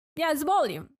Yeah, it's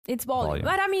volume. It's volume.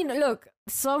 But I mean, look,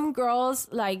 some girls,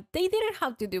 like, they didn't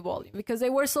have to do volume because they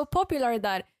were so popular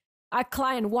that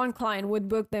one client would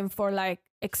book them for like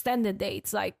extended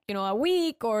dates, like, you know, a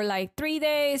week or like 3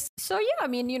 days. So yeah, I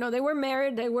mean, you know, they were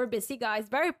married, they were busy guys,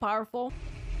 very powerful.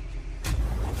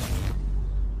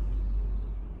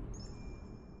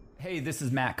 Hey, this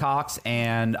is Matt Cox,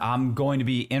 and I'm going to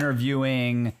be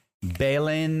interviewing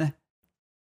Belen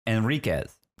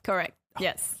Enriquez. Correct.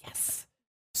 Yes. Yes.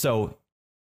 So,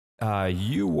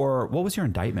 what was your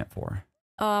indictment for?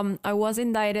 I was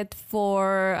indicted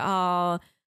for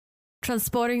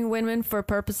transporting women for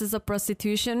purposes of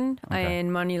prostitution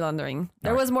and money laundering.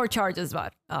 There was more charges,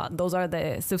 but those are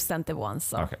the substantive ones.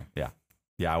 So. Okay. Yeah.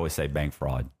 Yeah. I always say bank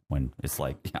fraud when it's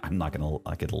like, I'm not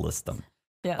going to list them.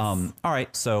 Yes. All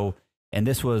right. So, and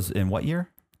this was in what year?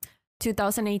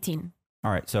 2018.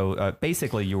 All right. So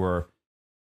basically you were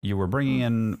bringing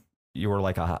in, you were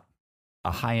like a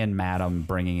high-end madam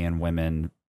bringing in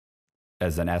women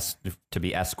as to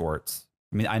be escorts.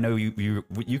 I mean, I know you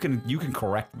can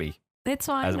correct me. It's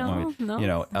fine. No. You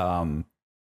know,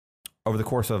 over the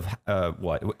course of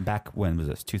back when was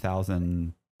this?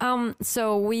 2000.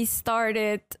 So we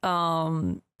started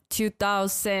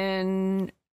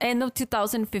end of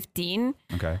 2015.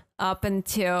 Okay. Up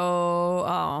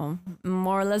until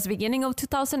more or less beginning of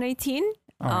 2018.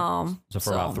 All right. So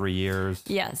for about 3 years.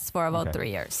 Yes, for about 3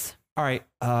 years. All right.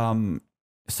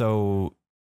 So,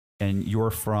 and you're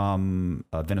from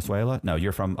Venezuela? No,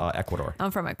 you're from Ecuador.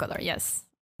 I'm from Ecuador. Yes.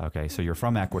 Okay. So you're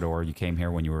from Ecuador. You came here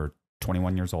when you were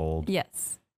 21 years old.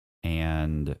 Yes.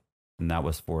 And that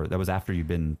was after you've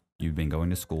been going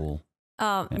to school.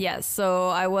 Yes. So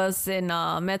I was in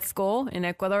med school in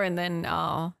Ecuador, and then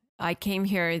I came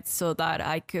here so that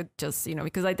I could just, you know,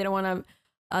 because I didn't want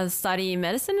to study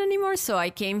medicine anymore. So I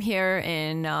came here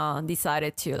and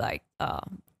decided to like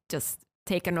just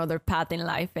take another path in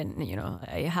life. And, you know,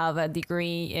 I have a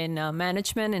degree in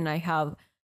management, and I have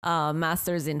a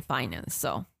master's in finance.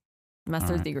 So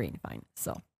master's degree in finance.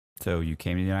 So you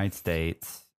came to the United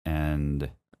States, and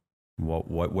what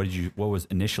were you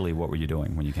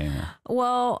doing when you came here?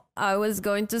 Well, I was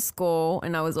going to school,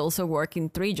 and I was also working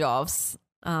 3 jobs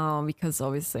because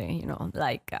obviously, you know,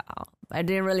 like I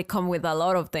didn't really come with a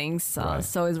lot of things.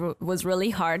 So it was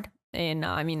really hard. And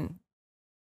I mean,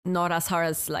 not as hard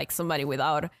as like somebody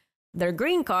without their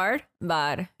green card,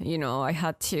 but, you know, I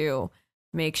had to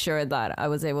make sure that I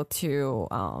was able to,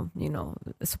 you know,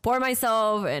 support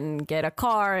myself and get a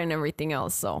car and everything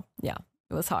else. So yeah,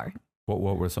 it was hard.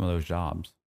 What were some of those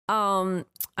jobs?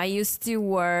 I used to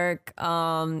work,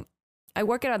 I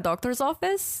work at a doctor's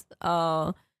office,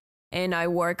 and I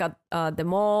work at the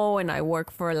mall, and I work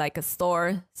for like a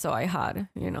store. So I had,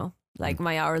 you know, like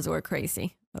my hours were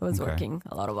crazy. I was working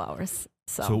a lot of hours.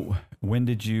 So when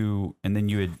did you, and then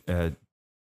you had,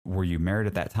 were you married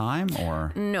at that time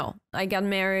or? No, I got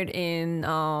married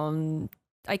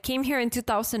I came here in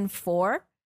 2004,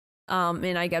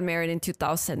 and I got married in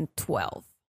 2012.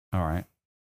 All right.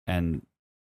 And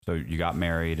so you got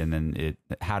married, and then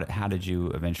how did you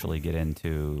eventually get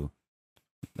into,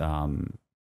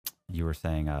 you were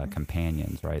saying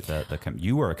companions, right?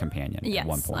 You were a companion at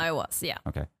one point. Yes, I was. Yeah.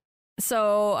 Okay.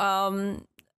 So,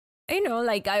 you know,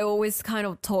 like I always kind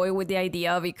of toy with the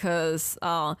idea because,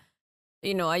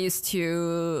 you know, I used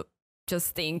to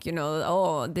just think, you know,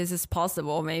 oh, this is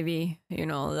possible. Maybe, you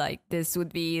know, like this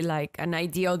would be like an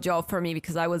ideal job for me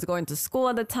because I was going to school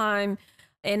at the time.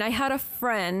 And I had a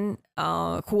friend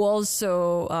who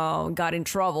also got in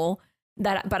trouble,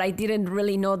 but I didn't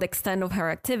really know the extent of her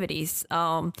activities.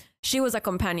 She was a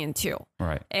companion too.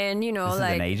 Right. And, you know, this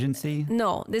like... is an agency?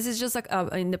 No, this is just like an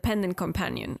independent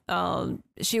companion.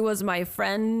 She was my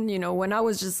friend, you know, when I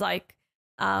was just like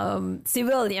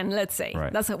civilian, let's say.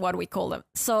 Right. That's what we call them.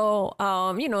 So,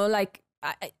 you know, like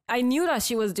I knew that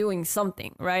she was doing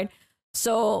something, right?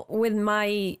 So with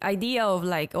my idea of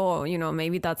like, oh, you know,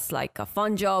 maybe that's like a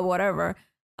fun job, whatever,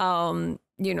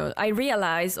 you know, I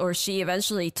realized, or she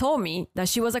eventually told me that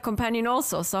she was a companion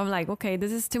also. So I'm like, okay,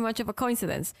 this is too much of a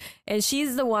coincidence. And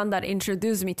she's the one that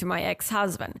introduced me to my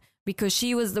ex-husband because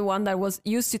she was the one that was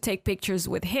used to take pictures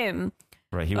with him.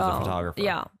 Right. He was a photographer.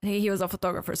 Yeah, he was a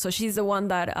photographer. So she's the one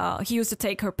that he used to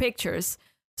take her pictures.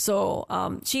 So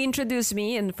she introduced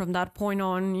me. And from that point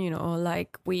on, you know,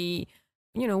 like we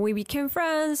became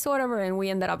friends, whatever, and we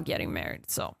ended up getting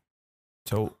married. So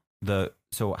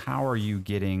how are you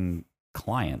getting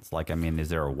clients? Like, I mean, is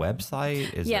there a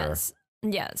website?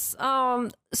 Yes.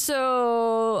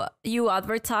 So you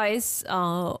advertise.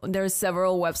 There's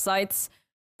several websites.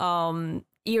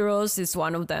 Eros is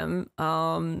one of them.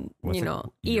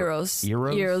 Eros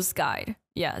Guide.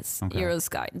 Yes, Okay. Eros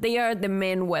Guide. They are the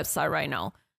main website right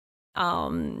now.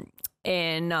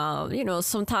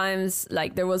 Sometimes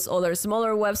like there was other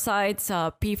smaller websites,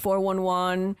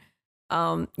 P411.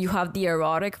 You have the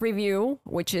erotic review,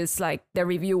 which is like the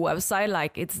review website,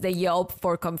 like it's the Yelp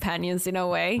for companions in a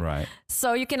way. Right.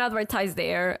 So you can advertise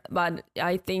there, but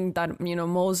I think that,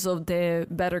 most of the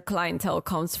better clientele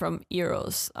comes from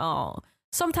Eros.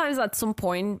 Sometimes at some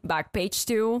point Backpage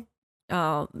too.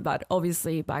 But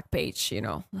obviously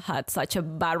Backpage, had such a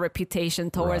bad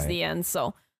reputation towards Right. the end.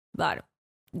 So, but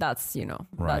that's, Right.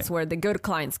 that's where the good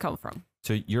clients come from.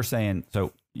 So you're saying,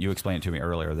 so you explained to me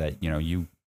earlier that, you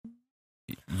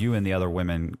and the other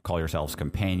women call yourselves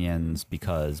companions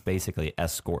because basically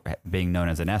being known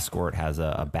as an escort has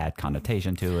a bad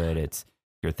connotation to it.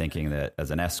 You're thinking that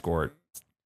as an escort,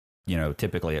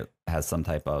 typically it has some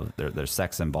type of, there's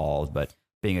sex involved, but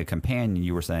being a companion,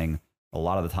 you were saying a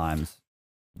lot of the times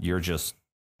you're just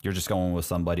going with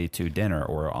somebody to dinner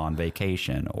or on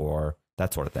vacation or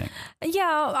that sort of thing.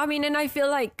 Yeah. I mean, and I feel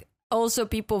like also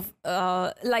people,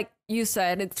 like you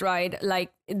said, it's right.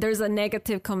 Like there's a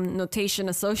negative connotation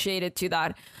associated to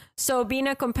that. So being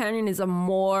a companion is a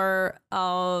more,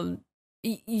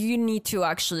 you need to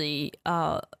actually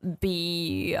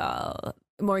be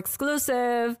more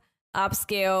exclusive,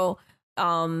 upscale.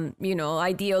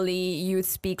 Ideally you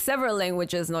speak several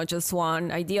languages, not just one.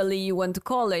 Ideally you went to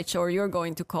college or you're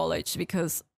going to college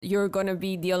because you're going to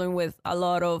be dealing with a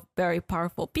lot of very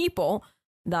powerful people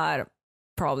that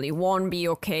probably won't be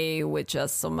okay with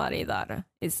just somebody that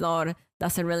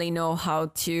doesn't really know how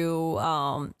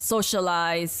to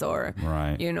socialize or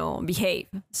Right. behave.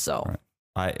 So Right.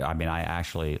 I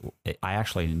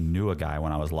actually knew a guy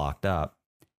when I was locked up.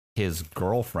 His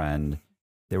girlfriend,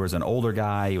 there was an older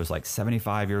guy. He was like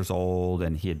 75 years old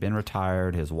and he had been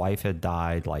retired. His wife had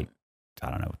died like,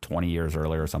 I don't know, 20 years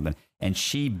earlier or something. And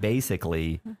she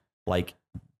basically, like,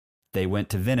 they went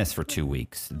to Venice for 2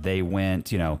 weeks. They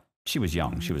went, she was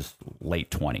young. She was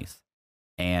late 20s.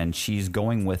 And she's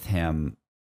going with him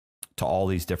to all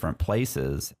these different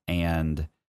places. And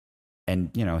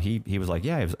he was like,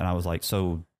 yeah. And I was like,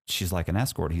 so she's like an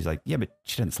escort. He's like, yeah, but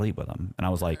she didn't sleep with him. And I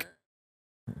was like,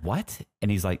 what?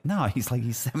 And he's like, no, he's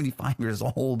 75 years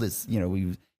old.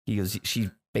 He goes, she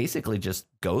basically just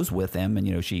goes with him.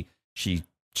 And,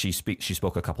 she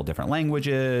spoke a couple different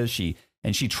languages. She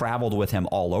traveled with him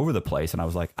all over the place. And I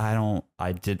was like, I'm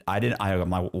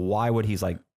like, why would? He's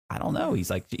like, I don't know. He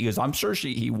goes, I'm sure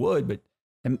he would, but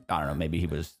I don't know. Maybe he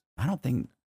was, I don't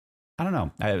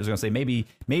know. I was going to say,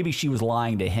 maybe she was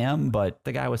lying to him, but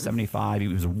the guy was 75. He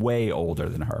was way older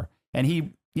than her. And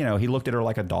he looked at her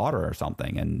like a daughter or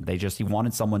something. And he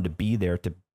wanted someone to be there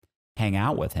to hang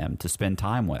out with him, to spend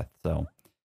time with. So,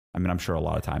 I mean, I'm sure a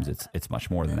lot of times it's much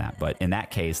more than that. But in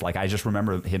that case, like, I just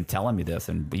remember him telling me this,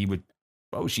 and he would,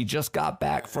 she just got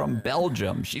back from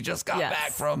Belgium. She just got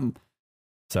back from.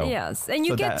 So yes, and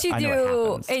you get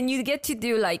to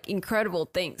do like incredible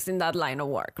things in that line of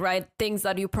work, right? Things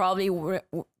that you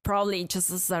probably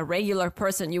just as a regular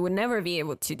person you would never be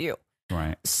able to do.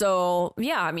 Right. So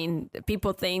yeah, I mean,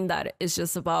 people think that it's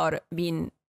just about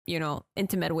being,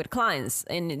 intimate with clients,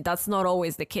 and that's not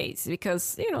always the case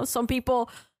because, some people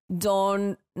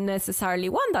don't necessarily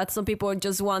want that. Some people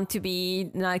just want to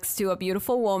be next to a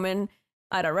beautiful woman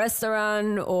at a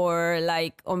restaurant or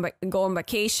like go on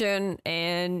vacation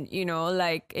and,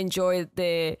 like enjoy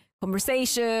the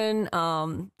conversation.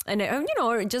 And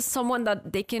just someone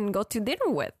that they can go to dinner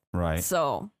with. Right.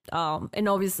 So, and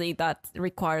obviously that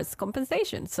requires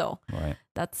compensation. So right.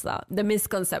 That's the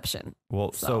misconception.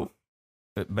 Well,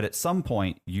 but at some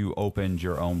point you opened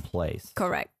your own place.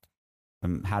 Correct.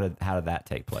 How did that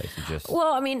take place?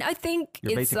 Well, I mean, I think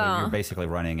you're basically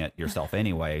running it yourself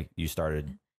anyway. You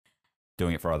started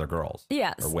doing it for other girls,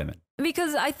 yes, or women,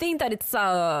 because I think that it's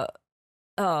a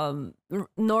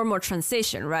normal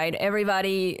transition, right?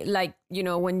 Everybody, like,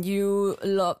 when you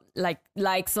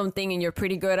like something and you're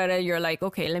pretty good at it, you're like,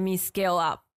 okay, let me scale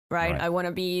up, right? I want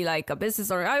to be like a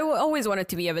business owner. I always wanted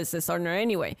to be a business owner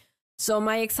anyway. So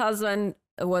my ex-husband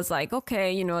was like,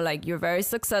 okay, like, you're very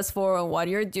successful in what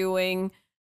you're doing.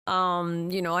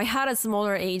 I had a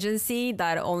smaller agency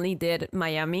that only did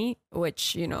Miami,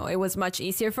 which, it was much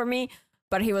easier for me.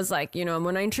 But he was like, I'm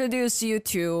going to introduce you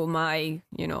to my,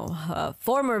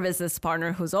 former business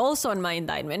partner who's also on my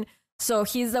indictment. So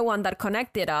he's the one that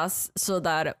connected us so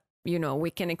that,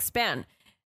 we can expand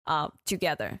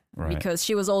together, because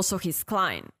she was also his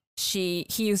client. He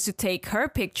used to take her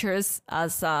pictures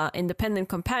as an independent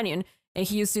companion, and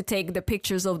he used to take the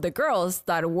pictures of the girls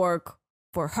that work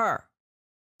for her.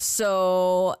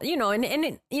 So,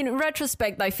 and in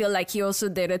retrospect, I feel like he also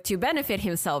did it to benefit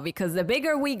himself, because the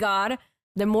bigger we got,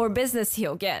 the more business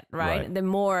he'll get, right? The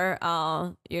more,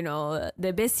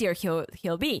 the busier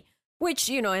he'll be, which,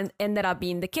 ended up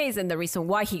being the case and the reason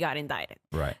why he got indicted.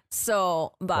 Right.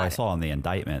 So, but I saw in the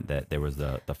indictment that there was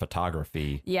the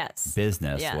photography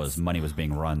business was money was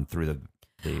being run through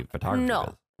the photography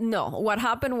business. No. What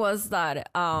happened was that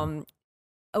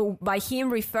by him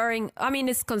referring,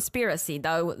 it's conspiracy.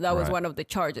 That was one of the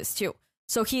charges too.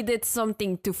 So he did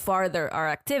something to further our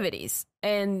activities.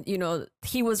 And,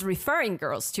 he was referring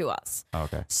girls to us.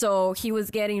 Okay. So he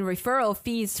was getting referral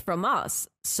fees from us.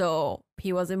 So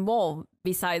he was involved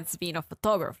besides being a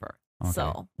photographer. Okay.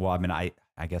 So, well,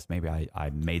 I guess maybe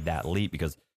I made that leap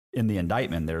because in the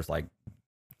indictment, there's like,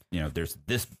 there's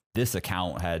this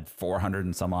account had 400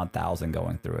 and some odd thousand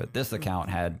going through it. This account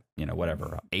had,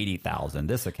 whatever, 80,000.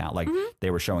 This account, like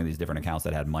they were showing these different accounts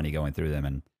that had money going through them,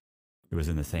 and it was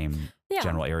in the same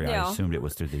general area. Yeah. I assumed it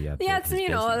was through the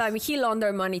it's he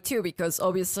laundered money too, because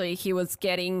obviously he was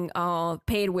getting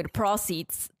paid with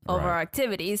proceeds of our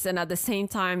activities, and at the same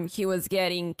time he was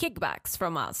getting kickbacks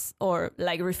from us or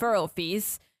like referral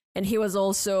fees, and he was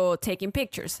also taking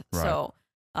pictures. Right.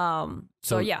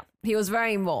 So he was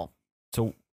very involved.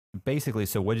 So basically,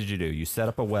 what did you do? You set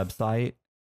up a website,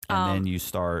 and then you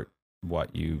start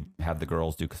you have the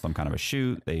girls do some kind of a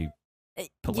shoot. They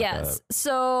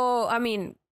So,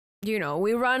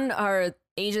 we run our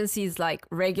agencies like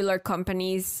regular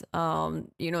companies, in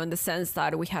the sense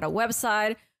that we had a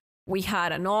website, we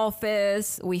had an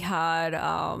office, we had,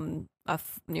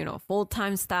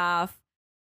 full-time staff,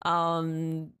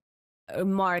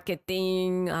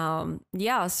 marketing.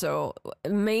 So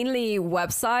mainly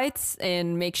websites,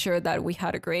 and make sure that we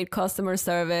had a great customer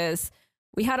service.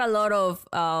 We had a lot of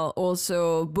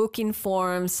also booking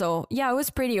forms. So, it was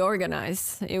pretty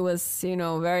organized. It was,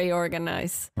 very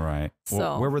organized. Right. So,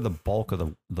 well, where were the bulk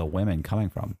of the women coming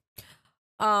from?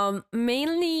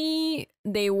 Mainly,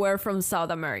 they were from South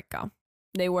America.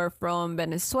 They were from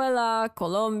Venezuela,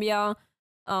 Colombia.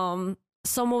 Some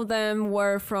of them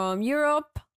were from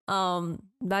Europe. But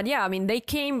they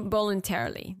came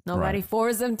voluntarily. Nobody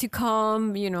forced them to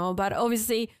come, but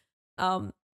obviously,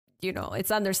 it's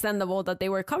understandable that they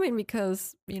were coming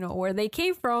because, where they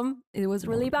came from, it was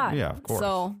really bad. Yeah, of course.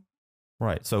 So,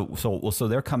 right. So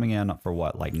they're coming in for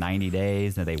what, like 90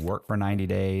 days, and they work for 90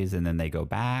 days and then they go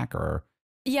back, or?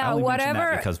 Yeah,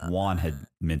 whatever. Because Juan had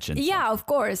mentioned. Yeah, something. Of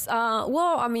course.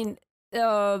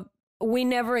 We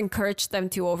never encouraged them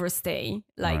to overstay.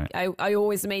 Like, I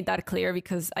always made that clear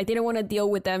because I didn't want to deal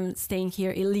with them staying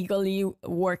here illegally,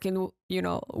 working,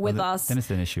 with us. Then it's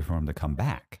an issue for them to come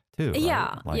back too. Right?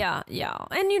 Yeah.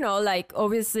 And,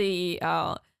 obviously,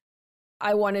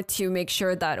 I wanted to make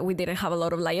sure that we didn't have a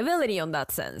lot of liability on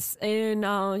that sense. And,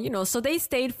 so they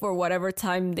stayed for whatever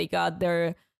time they got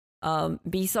their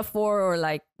visa for, or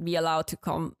like be allowed to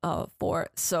come for.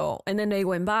 So, and then they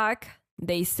went back.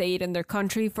 They stayed in their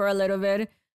country for a little bit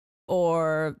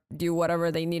or do whatever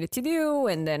they needed to do.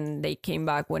 And then they came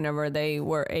back whenever they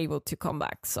were able to come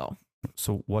back. So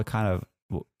what kind of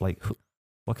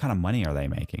money are they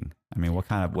making?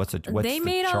 What's they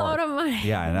made a lot of money.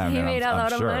 Yeah, I know. They made a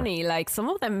lot of money. Like some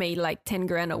of them made like 10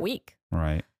 grand a week.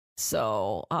 Right.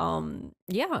 So, and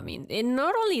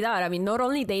not only that, not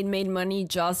only they made money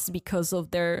just because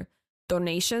of their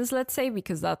donations, let's say,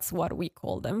 because that's what we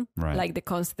call them, like the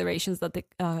considerations that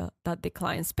the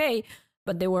clients pay,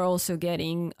 but they were also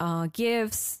getting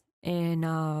gifts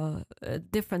and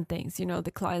different things.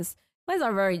 The clients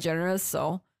are very generous,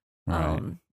 so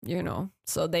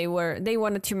so they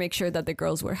wanted to make sure that the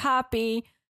girls were happy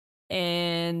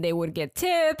and they would get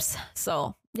tips.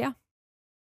 So yeah.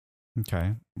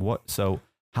 Okay. So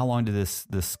how long did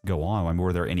this go on?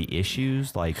 Were there any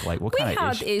issues? Like what kind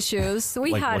of issues?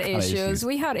 We had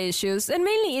issues, and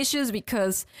mainly issues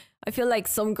because I feel like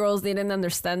some girls didn't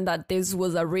understand that this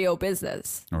was a real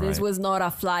business. Right. This was not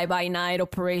a fly-by-night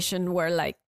operation where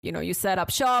like, you set up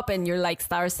shop and you're like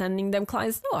start sending them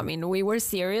clients. No, we were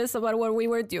serious about what we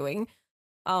were doing,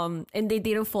 and they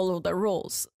didn't follow the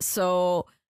rules. So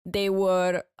they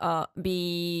would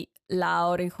be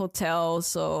loud in hotels,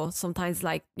 so sometimes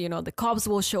like the cops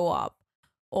will show up,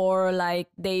 or like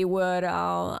they would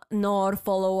not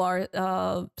follow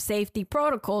our safety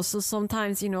protocols, so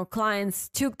sometimes clients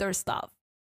took their stuff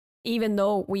even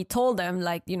though we told them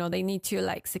like they need to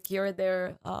like secure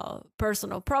their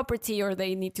personal property, or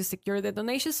they need to secure the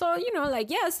donation. So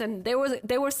yes, and there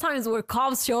was times where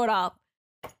cops showed up,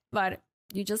 but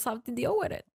you just have to deal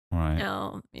with it. Right.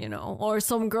 Or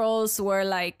some girls were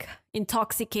like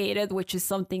intoxicated, which is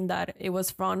something that it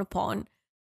was frowned upon.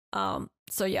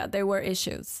 So yeah, there were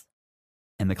issues.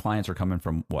 And the clients are coming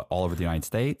from what, all over the United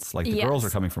States? Like the Yes. girls are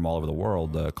coming from all over the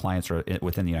world. The clients are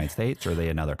within the United States, or are they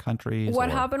in other countries? What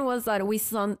or? happened was that we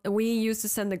used to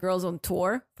send the girls on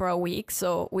tour for a week.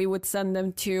 So we would send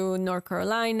them to North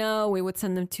Carolina. We would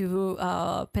send them to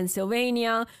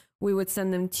Pennsylvania. We would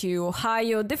send them to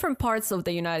Ohio, different parts of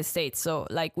the United States. So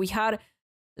like we had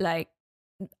like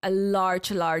a large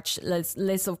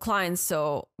list of clients.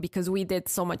 So because we did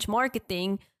so much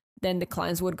marketing, then the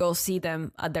clients would go see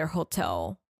them at their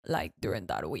hotel like during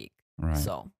that week. Right.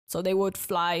 So they would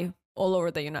fly all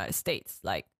over the United States.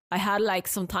 Like I had like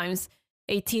sometimes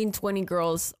 18, 20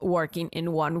 girls working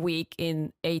in 1 week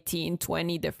in 18,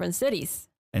 20 different cities.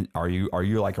 And are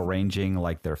you like arranging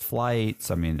like their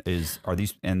flights? I mean, are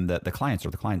these, and the clients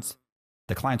are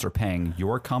paying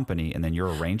your company and then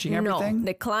you're arranging everything? No,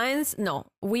 the clients, no.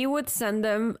 We would send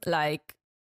them like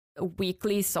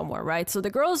weekly somewhere, right? So the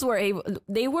girls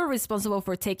they were responsible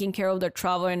for taking care of their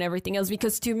travel and everything else,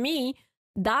 because to me,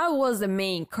 that was the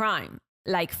main crime,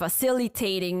 like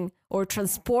facilitating or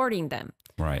transporting them.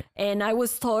 Right. And I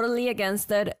was totally against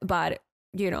it, but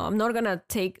I'm not going to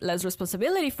take less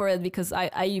responsibility for it, because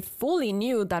I fully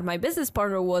knew that my business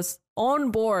partner was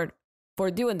on board for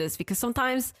doing this, because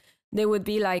sometimes they would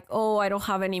be like, oh, I don't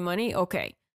have any money.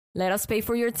 Okay, let us pay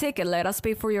for your ticket. Let us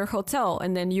pay for your hotel.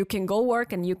 And then you can go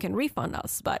work and you can refund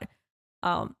us. But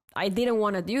I didn't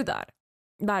want to do that.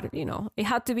 But, it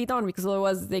had to be done, because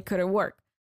otherwise they couldn't work.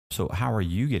 So how are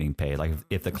you getting paid? Like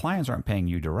if the clients aren't paying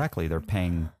you directly, they're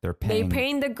paying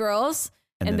the girls,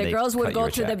 and the girls would go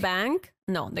to the bank.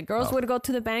 No, the girls would go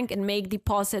to the bank and make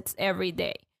deposits every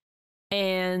day.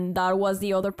 And that was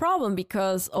the other problem,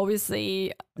 because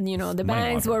obviously, the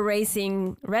banks were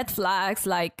raising red flags,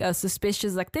 like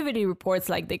suspicious activity reports,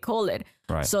 like they call it.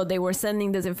 Right. So they were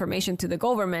sending this information to the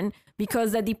government,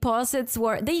 because the deposits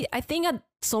I think at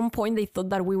some point they thought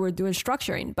that we were doing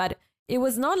structuring, but it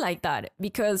was not like that,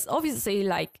 because obviously,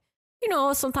 like,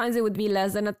 sometimes it would be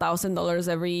less than $1,000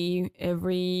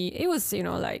 every, it was,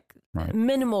 like right.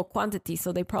 minimal quantity.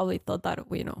 So they probably thought that,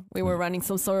 we were running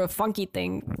some sort of funky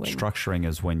thing. Structuring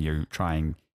is when you try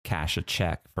and cash a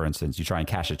check. For instance, you try and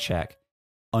cash a check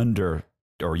under,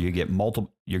 or you get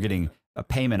you're getting a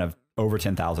payment of over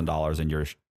 $10,000 and you're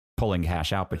pulling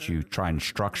cash out, but you try and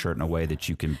structure it in a way that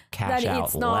you can cash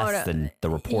out less than the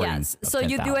reporting. Yes. So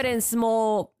you do it in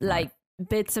small, like,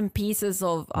 bits and pieces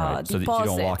of right. So deposits.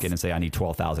 that you don't walk in and say, I need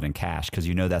 $12,000 in cash, because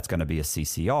that's going to be a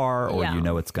CCR,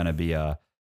 or it's going to be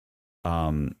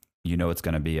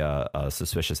a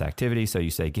suspicious activity. So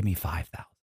you say, give me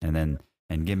 $5,000,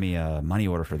 and give me a money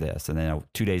order for this. And then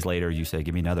 2 days later, you say,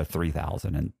 give me another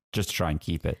 $3,000, and just to try and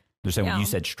keep it. So when you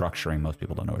said structuring, most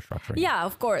people don't know what structuring is. Yeah,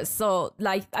 of course. So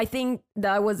like, I think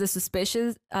that was the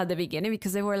suspicious at the beginning,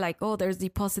 because they were like, oh, there's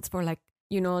deposits for like,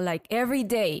 like every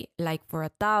day, like for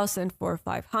 1,000, for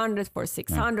 500, for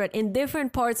 600 in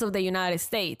different parts of the United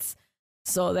States.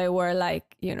 So they were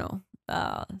like,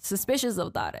 suspicious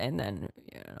of that. And then,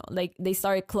 like they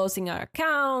started closing our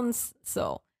accounts.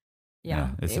 So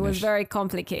it was very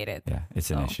complicated. Yeah, it's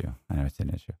an issue. I know it's an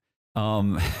issue.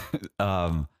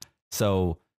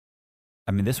 So,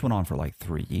 I mean, this went on for like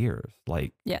 3 years.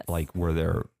 Like, yes. Like,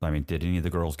 did any of the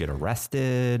girls get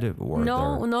arrested?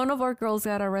 No, none of our girls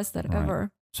got arrested ever.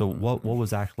 So what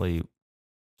was the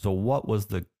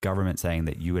government saying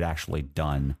that you had actually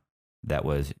done that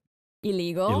was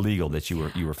illegal, that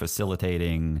you were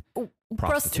facilitating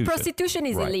prostitution? Prostitution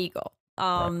is illegal.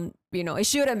 It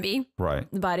shouldn't be. Right.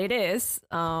 But it is.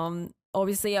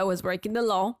 Obviously, I was breaking the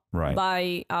law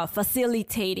by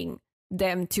facilitating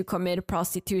them to commit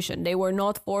prostitution. They were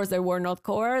not forced. They were not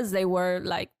coerced. They were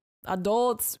like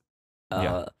adults,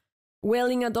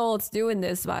 willing adults doing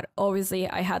this. But obviously,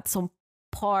 I had some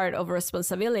part of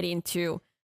responsibility into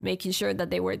making sure that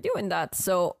they were doing that.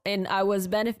 So, and I was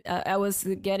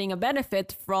getting a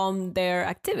benefit from their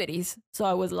activities. So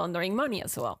I was laundering money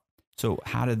as well. So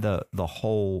how did the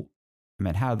whole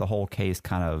case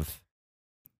kind of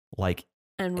like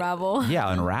unravel?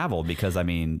 Yeah, unravel, because I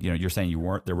mean, you're saying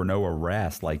there were no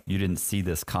arrests, like you didn't see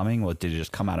this coming. Well, did it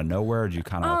just come out of nowhere? Did you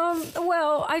kind of?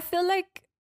 Well, I feel like,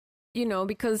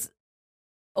 because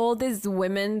all these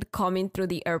women coming through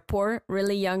the airport,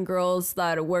 really young girls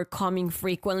that were coming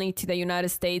frequently to the United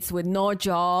States with no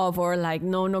job or like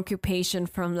no occupation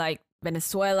from like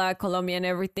Venezuela, Colombia, and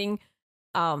everything.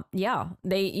 They,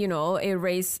 it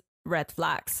raised red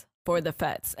flags for the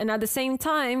feds. And at the same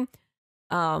time,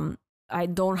 I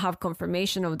don't have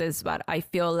confirmation of this, but I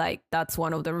feel like that's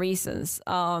one of the reasons.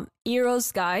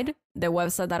 Eros Guide, the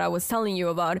website that I was telling you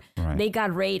about, they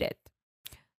got raided.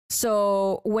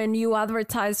 So when you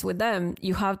advertise with them,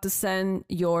 you have to send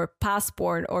your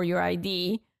passport or your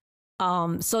ID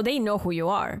So they know who you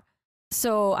are.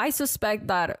 So I suspect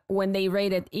that when they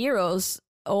raided Eros,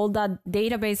 all that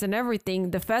database and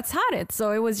everything, the feds had it.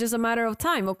 So it was just a matter of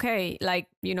time. Okay, like,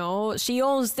 you know, she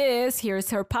owns this, here's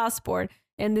her passport,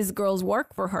 and these girls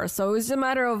work for her. So it was a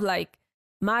matter of like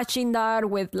matching that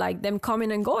with like them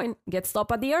coming and going, get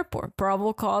stopped at the airport,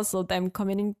 probable cause of them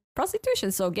committing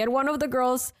prostitution. So get one of the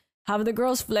girls, have the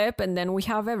girls flip, and then we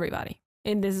have everybody.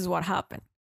 And this is what happened.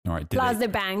 All right. Plus the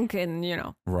bank and, you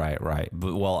know. Right.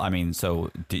 But, well, I mean, so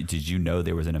did you know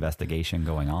there was an investigation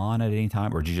going on at any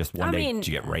time? Or did you just one day, did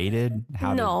you get raided?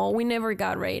 We never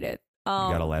got raided. You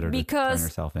got a letter to turn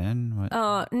yourself in?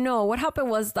 What? No, what happened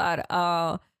was that,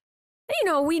 you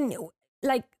know, we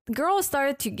like girls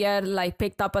started to get like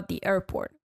picked up at the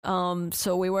airport.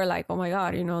 So we were like, oh my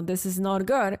God, you know, this is not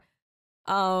good.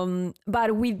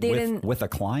 But we didn't with a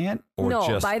client or no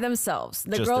just by themselves.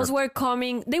 The girls were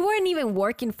coming. They weren't even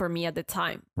working for me at the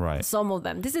time. Right. Some of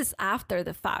them. This is after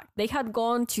the fact. They had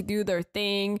gone to do their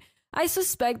thing. I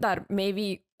suspect that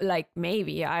maybe I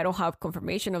don't have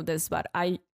confirmation of this, but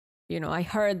I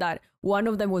heard that one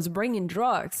of them was bringing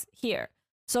drugs here.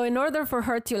 So in order for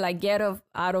her to like get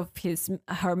out of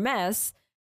her mess,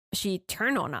 she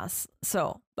turned on us.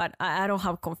 So, but I don't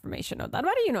have confirmation of that.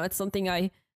 But you know, it's something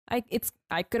I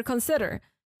could consider.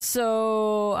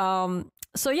 So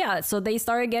so they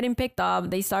started getting picked up.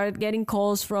 They started getting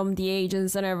calls from the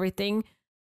agents and everything,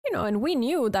 you know, and we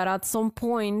knew that at some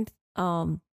point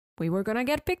we were gonna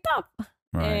get picked up.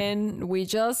 Right. And we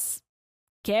just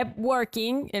kept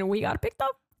working and we got picked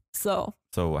up. So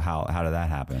how did that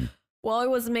happen? Well,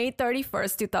 it was May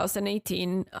 31st,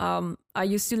 2018. I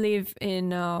used to live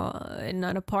in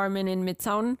an apartment in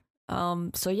Midtown.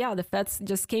 So yeah, the feds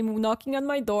just came knocking on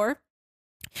my door.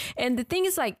 And the thing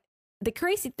is, like, the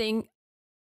crazy thing,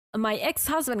 my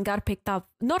ex-husband got picked up.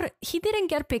 He didn't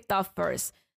get picked up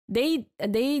first. They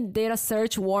did a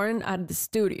search warrant at the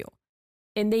studio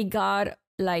and they got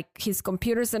like his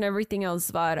computers and everything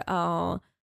else. But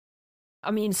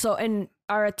and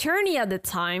our attorney at the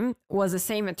time was the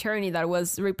same attorney that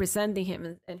was representing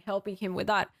him and helping him with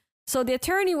that. So the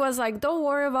attorney was like, don't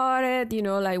worry about it. You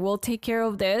know, like, we'll take care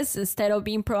of this, instead of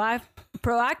being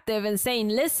proactive and saying,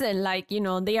 listen, like, you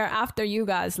know, they are after you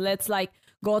guys. Let's like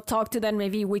go talk to them.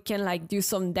 Maybe we can like do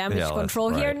some damage control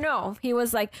here. No, he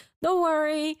was like, don't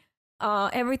worry.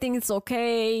 Everything is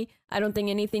okay. I don't think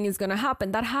anything is going to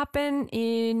happen. That happened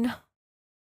in,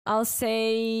 I'll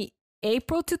say,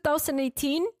 April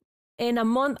 2018. And a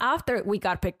month after, we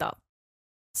got picked up.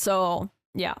 So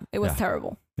yeah, it was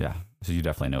terrible. Yeah. So you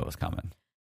definitely know it was coming.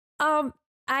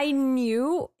 I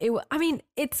knew it. I mean,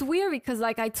 it's weird because,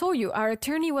 like I told you, our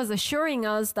attorney was assuring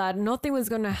us that nothing was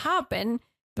going to happen.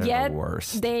 They're yet the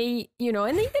worst. They, you know,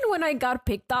 and even when I got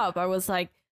picked up, I was like,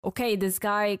 okay, this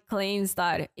guy claims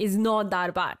that it's not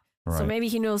that bad. Right. So maybe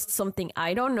he knows something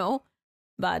I don't know.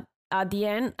 But at the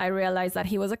end, I realized that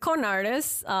he was a con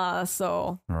artist.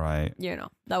 So, right. You know,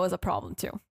 that was a problem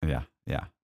too. Yeah. Yeah.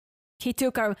 He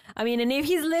took our, I mean, and if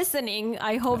he's listening,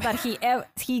 I hope that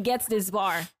he gets this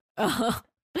bar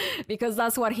because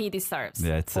that's what he deserves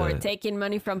for taking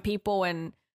money from people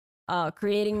and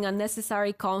creating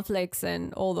unnecessary conflicts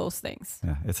and all those things.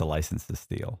 Yeah, it's a license to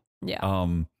steal. Yeah.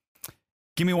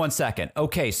 Give me 1 second.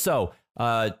 Okay, so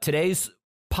today's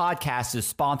podcast is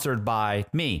sponsored by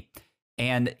me.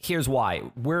 And here's why.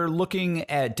 We're looking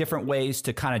at different ways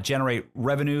to kind of generate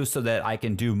revenue so that I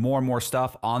can do more and more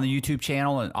stuff on the YouTube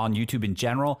channel and on YouTube in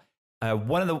general.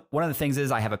 One of the things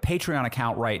is I have a Patreon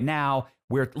account right now.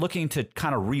 We're looking to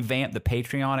kind of revamp the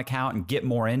Patreon account and get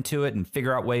more into it and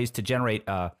figure out ways to generate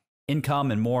income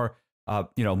and more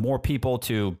people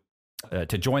to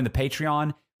join the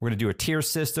Patreon. We're going to do a tier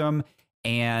system,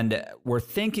 and we're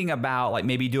thinking about like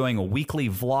maybe doing a weekly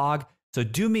vlog. So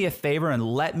do me a favor and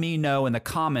let me know in the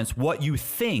comments what you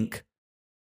think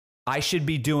I should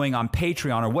be doing on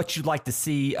Patreon or what you'd like to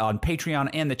see on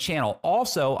Patreon and the channel.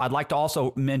 Also, I'd like to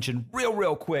also mention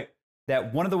real quick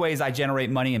that one of the ways I generate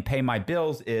money and pay my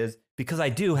bills is because I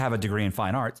do have a degree in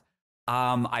fine arts.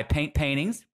 I paint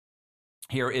paintings.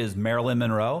 Here is Marilyn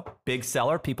Monroe, big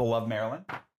seller. People love Marilyn.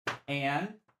 And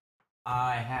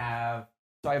I have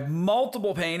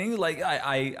multiple paintings. Like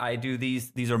I do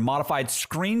these are modified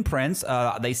screen prints.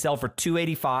 They sell for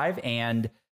 $285, and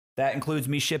that includes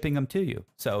me shipping them to you.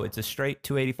 So it's a straight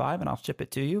 $285 and I'll ship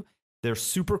it to you. They're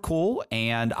super cool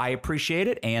and I appreciate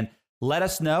it, and let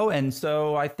us know. And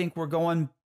so I think we're going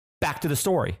back to the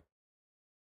story.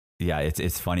 Yeah,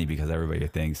 it's funny because everybody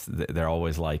thinks they're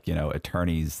always like, you know,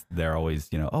 attorneys, they're always,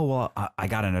 you know, oh, well, I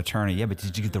got an attorney. Yeah, but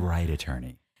did you get the right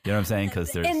attorney? You know what I'm saying?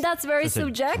 Because and that's very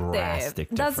subjective.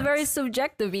 That's very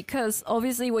subjective because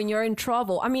obviously when you're in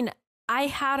trouble, I mean, I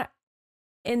had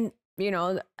And,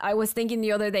 I was thinking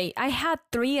the other day, I had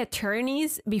 3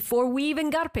 attorneys before we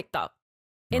even got picked up.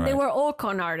 And they were all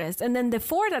con artists. And then the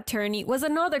 4th attorney was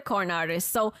another con artist.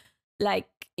 So, like,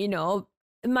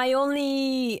 my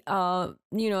only,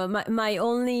 my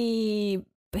only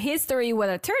history with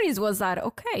attorneys was that,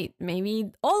 okay,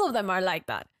 maybe all of them are like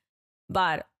that.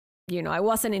 But, I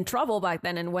wasn't in trouble back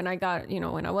then. And when I got,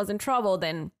 when I was in trouble,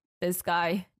 then this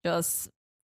guy just,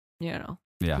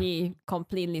 he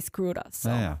completely screwed us. So.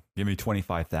 Yeah. Give me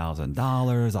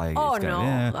 $25,000.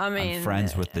 I'm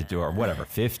friends with the or whatever,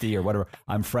 50 or whatever.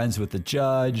 I'm friends with the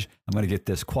judge. I'm going to get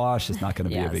this quashed. It's not going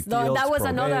to be a big deal. That was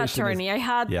another attorney I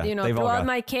had, throughout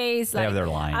my case. They have their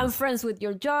lines. I'm friends with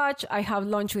your judge. I have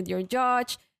lunch with your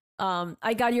judge.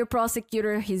 I got your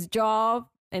prosecutor his job.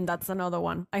 And that's another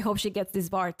one. I hope she gets this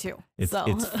bar too. It's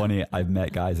funny. I've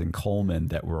met guys in Coleman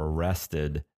that were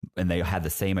arrested and they had the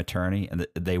same attorney and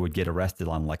they would get arrested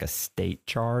on like a state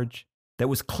charge that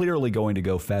was clearly going to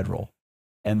go federal.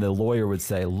 And the lawyer would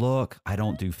say, look, I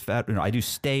don't do federal, I do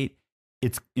state.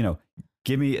 It's,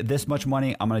 give me this much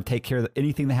money. I'm going to take care of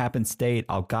anything that happens state.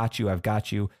 I've got you.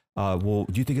 Well,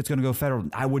 do you think it's going to go federal?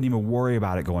 I wouldn't even worry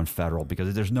about it going federal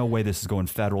because there's no way this is going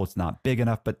federal. It's not big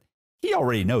enough, but he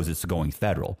already knows it's going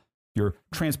federal. You're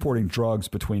transporting drugs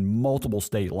between multiple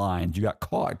state lines. You got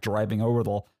caught driving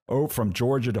from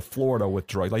Georgia to Florida with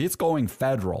drugs. Like, it's going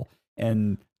federal.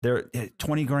 And they're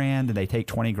 20 grand and they take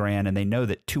 20 grand and they know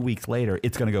that 2 weeks later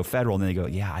it's going to go federal. And then they go,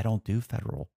 yeah, I don't do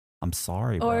federal. I'm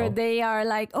sorry, bro. Or they are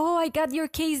like, oh, I got your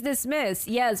case dismissed.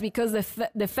 Yes, because the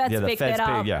feds picked it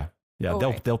up. Yeah.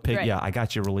 They'll pick. Right. Yeah, I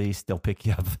got you released. They'll pick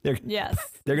you up. They're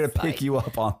going to pick you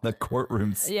up on the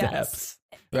courtroom steps. Yes.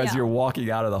 As you're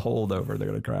walking out of the holdover, they're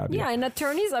going to grab you. Yeah, and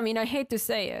attorneys, I hate to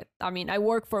say it. I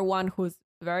work for one who's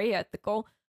very ethical,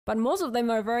 but most of them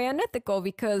are very unethical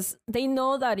because they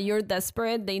know that you're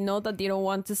desperate. They know that you don't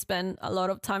want to spend a lot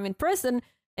of time in prison.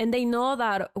 And they know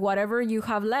that whatever you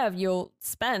have left, you'll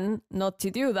spend not to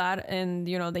do that. And,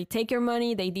 they take your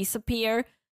money, they disappear.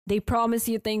 They promise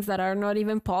you things that are not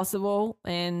even possible.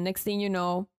 And next thing you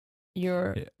know,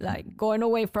 you're like going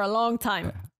away for a long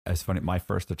time. It's funny. My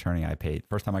first attorney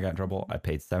first time I got in trouble, I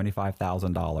paid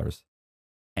 $75,000.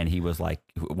 And he was like,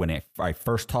 I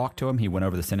first talked to him, he went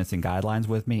over the sentencing guidelines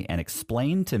with me and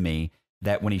explained to me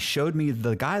that when he showed me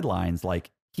the guidelines,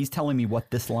 like he's telling me what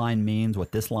this line means,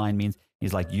 what this line means.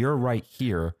 He's like, you're right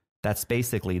here. That's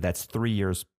 3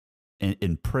 years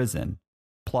in prison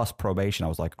plus probation. I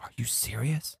was like, are you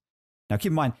serious? Now, keep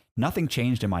in mind, nothing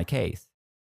changed in my case.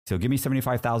 So give me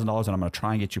 $75,000 and I'm going to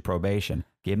try and get you probation.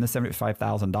 Gave him the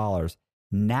 $75,000.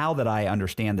 Now that I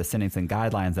understand the sentencing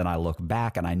guidelines and I look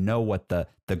back and I know what the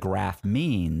graph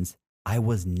means, I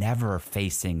was never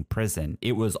facing prison.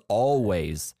 It was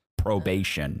always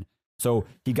probation. So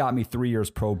he got me 3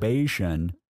 years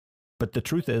probation. But the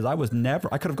truth is, I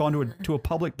could have gone to a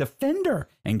public defender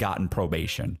and gotten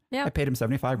probation. Yeah. I paid him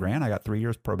 75 grand. I got 3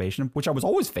 years probation, which I was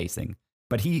always facing.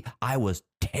 But I was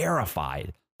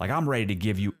terrified. Like, I'm ready to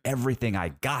give you everything I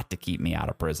got to keep me out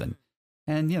of prison.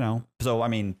 And, so,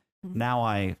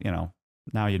 now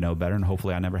now you know better. And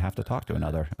hopefully I never have to talk to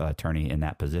another attorney in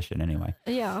that position anyway.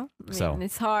 Yeah.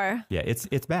 It's hard. Yeah,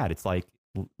 it's bad. It's like,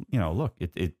 look,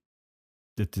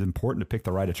 it's important to pick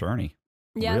the right attorney.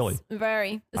 Yes, really.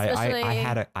 Very. Especially I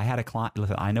had a client.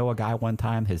 Listen, I know a guy one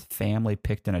time. His family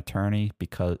picked an attorney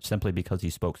simply because he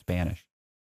spoke Spanish,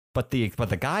 but the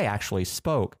guy actually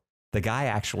spoke. The guy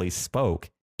actually spoke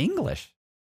English,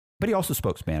 but he also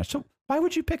spoke Spanish. So why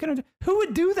would you pick who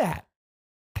would do that?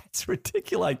 That's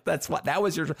ridiculous. That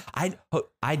was your. I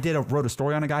wrote a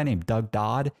story on a guy named Doug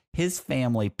Dodd. His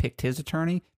family picked his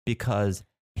attorney because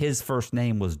his first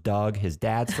name was Doug. His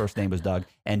dad's first name was Doug,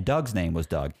 and Doug's name was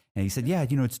Doug. And he said, "Yeah,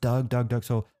 it's Doug.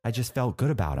 So I just felt good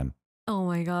about him." Oh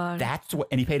my God! That's what.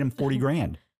 And he paid him 40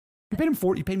 grand. You paid him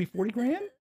 40. You paid me 40 grand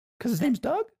because his name's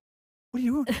Doug. What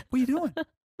are you doing?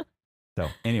 So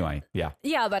anyway, yeah.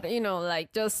 Yeah, but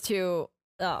like just to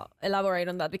elaborate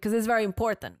on that because it's very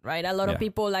important, right? A lot of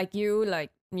people like you,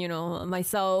 like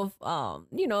myself,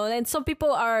 and some people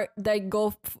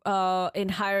go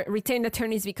and hire retained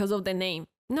attorneys because of the name.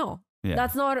 No,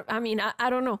 that's not. I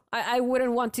don't know. I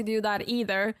wouldn't want to do that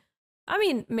either.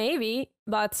 Maybe,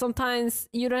 but sometimes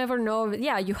you don't ever know.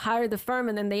 Yeah, you hire the firm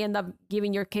and then they end up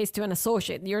giving your case to an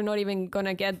associate. You're not even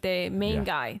gonna get the main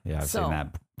guy. Yeah, I've seen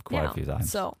that quite a few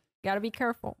times. So gotta be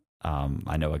careful.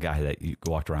 I know a guy that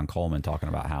walked around Coleman talking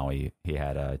about how he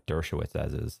had Dershowitz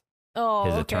as his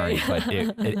attorney, but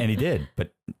and he did,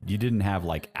 but you didn't have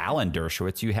like Alan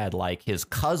Dershowitz. You had like his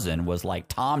cousin was like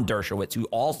Tom Dershowitz, who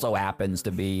also happens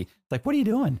to be like, what are you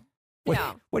doing?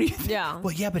 What do you think? Yeah.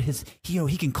 Well, yeah, but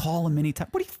he can call him anytime.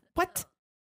 What?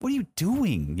 what are you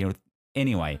doing? You know,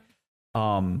 anyway,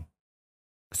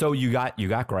 so you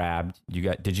got grabbed.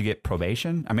 Did you get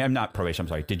probation? I mean, I'm not probation. I'm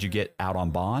sorry. Did you get out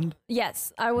on bond?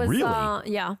 Yes, I was.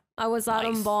 Really? Yeah, I was out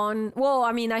on bond. Well,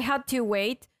 I mean, I had to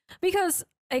wait because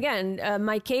again,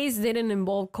 my case didn't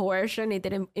involve coercion. It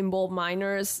didn't involve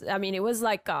minors. I mean, it was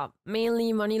like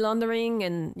mainly money laundering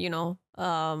and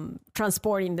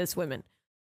transporting these women.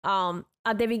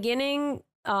 At the beginning,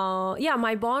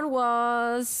 my bond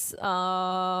was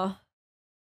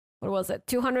what was it?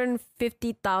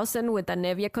 250,000 with a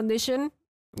Nevia condition.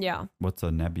 Yeah. What's a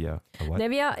Nevia? A what?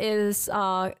 Nevia is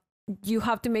you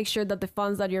have to make sure that the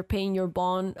funds that you're paying your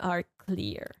bond are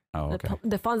clear. Oh, okay.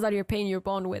 The funds that you're paying your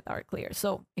bond with are clear.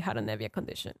 So you had a Nevia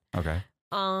condition. Okay.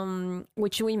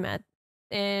 Which we met.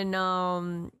 And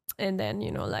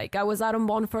then, like I was out on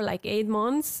bond for like 8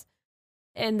 months.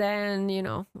 And then,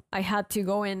 I had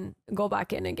to go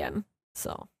back in again.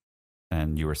 So.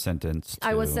 And you were sentenced to...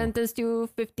 I was sentenced to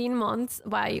 15 months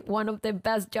by one of the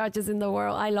best judges in the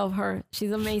world. I love her.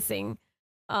 She's amazing.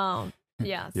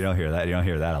 Yes. You don't hear that. You don't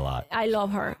hear that a lot. I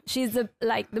love her. She's the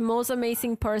most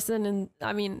amazing person. And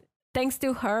I mean, thanks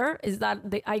to her is that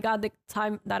I got the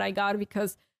time that I got,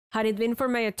 because had it been for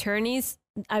my attorneys,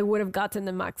 I would have gotten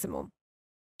the maximum.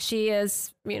 She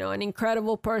is, an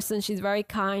incredible person. She's very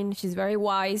kind. She's very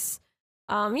wise.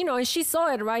 And she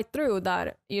saw it right through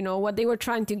that, what they were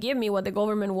trying to give me, what the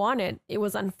government wanted, it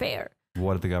was unfair.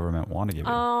 What did the government want to give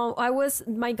you?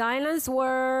 My guidelines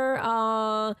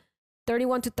were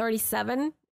 31 to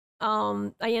 37.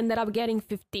 I ended up getting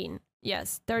 15.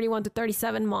 Yes, 31 to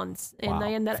 37 months. And wow.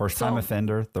 I ended up... First-time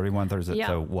offender, 31, 37. Yeah,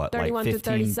 so what, 31 like 15? To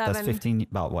 37. That's 15,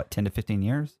 about what, 10 to 15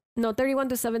 years? No, 31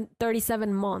 to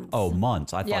 37 months. Oh,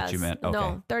 months. I thought you meant, okay.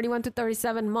 No, 31 to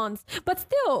 37 months. But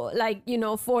still,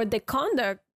 for the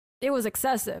conduct, it was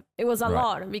excessive. It was a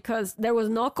lot because there was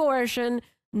no coercion,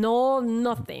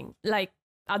 nothing. Like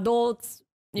adults...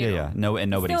 Yeah. No,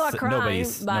 and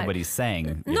nobody's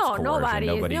saying no, nobody.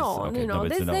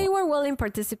 They were willing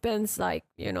participants. Like,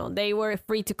 they were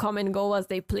free to come and go as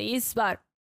they please. But,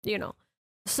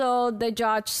 so the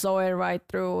judge saw it right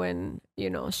through, and,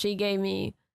 she gave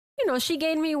me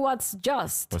what's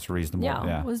just. What's reasonable.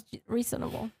 Yeah. It was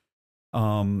reasonable.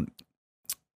 Yeah,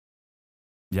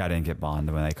 I didn't get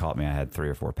bond. When they caught me, I had 3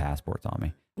 or 4 passports on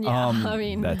me. Yeah, I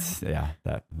mean.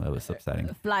 That was upsetting.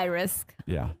 Fly risk.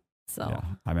 Yeah. So yeah.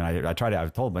 I mean, I tried to. I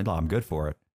told them, I'm good for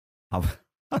it. I'll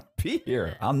be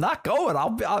here. I'm not going.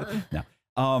 No.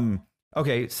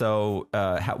 Okay. So,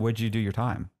 where'd you do your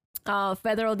time?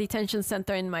 Federal Detention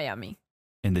Center in Miami.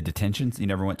 In the detentions? You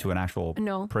never went to an actual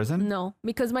prison? No,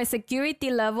 because my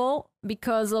security level,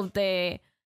 because of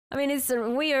it's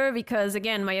weird because,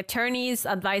 again, my attorneys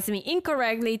advised me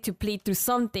incorrectly to plead to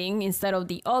something instead of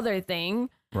the other thing.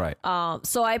 Right.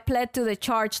 So I pled to the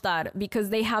charge that because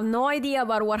they have no idea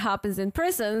about what happens in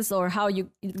prisons or how you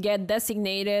get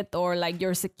designated or like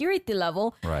your security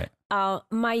level. Right.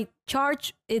 My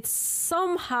charge, it's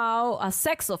somehow a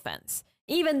sex offense,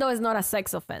 even though it's not a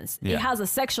sex offense. Yeah. It has a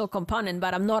sexual component,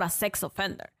 but I'm not a sex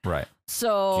offender. Right.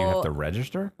 So do you have to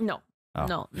register? No.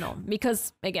 Oh. No,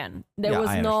 because again, there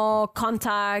was no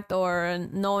contact or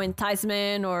no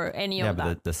enticement or any of that.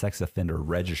 Yeah, but the sex offender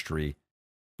registry,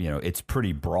 it's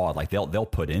pretty broad. Like they'll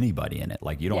put anybody in it.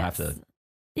 Like you don't have to.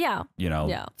 Yeah.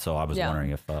 So I was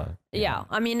wondering if. Yeah,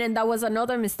 I mean, and that was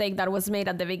another mistake that was made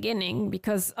at the beginning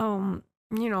because my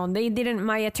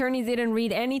attorney didn't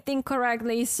read anything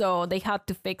correctly, so they had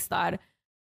to fix that.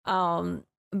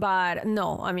 But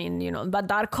no, I mean, but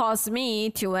that caused me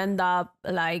to end up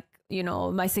like,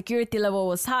 my security level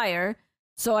was higher,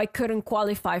 so I couldn't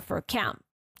qualify for camp.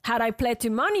 Had I pled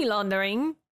to money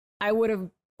laundering, I would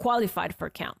have qualified for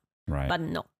camp. Right. But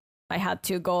no, I had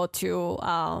to go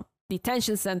to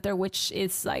detention center, which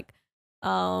is like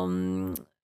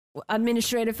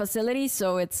administrative facility,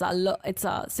 so it's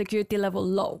a security level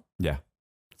low. Yeah.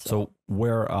 So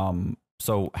where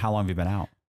so how long have you been out?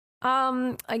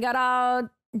 I got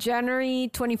out January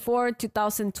 24,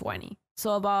 2020.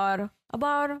 So about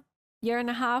a year and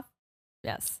a half.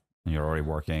 Yes. And you're already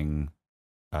working.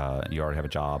 You already have a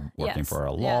job working for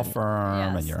a law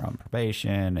firm, and you're on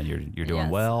probation, and you're doing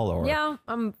well. Or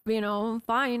I'm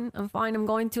fine. I'm fine. I'm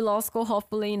going to law school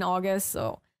hopefully in August.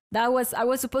 So I was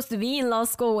supposed to be in law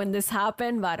school when this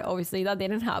happened, but obviously that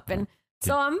didn't happen.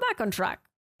 So I'm back on track.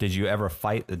 Did you ever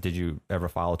fight? Did you ever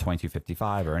file a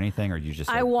 2255 or anything, or you just?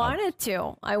 I wanted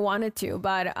to,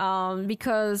 but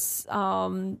because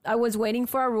I was waiting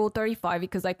for a Rule 35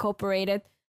 because I cooperated.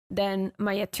 Then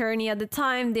my attorney at the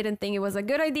time didn't think it was a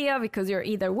good idea because you're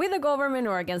either with the government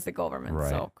or against the government. Right.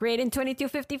 So creating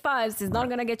 2255s is not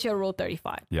going to get you a Rule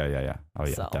 35. Yeah. Oh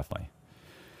yeah, So. Definitely.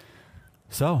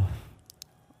 So,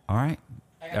 all right.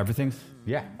 Everything's,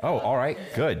 yeah. Oh, all right.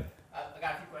 Good. I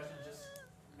got a few questions, just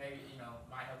maybe,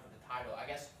 might help with the title. I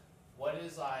guess, what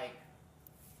is like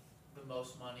the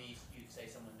most money you'd say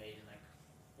someone made in like,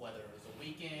 whether it was a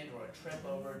weekend or a trip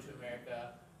over to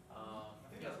America,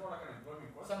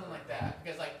 something like that.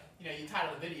 Because like, you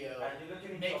title the video,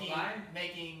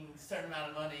 making certain amount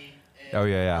of money. And, Oh,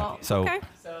 yeah. Oh, okay.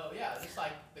 So yeah, just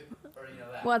like, that.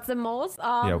 What's the most?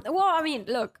 Yep. Well, I mean,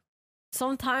 look,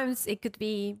 sometimes it could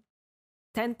be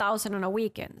 10,000 on a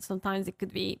weekend. Sometimes it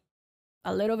could be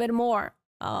a little bit more.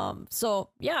 So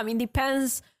yeah, I mean,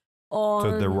 depends on.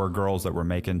 So there were girls that were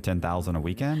making 10,000 a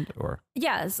weekend, or?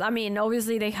 Yes, I mean,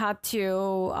 obviously they had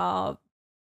to,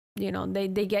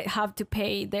 they have to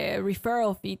pay the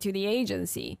referral fee to the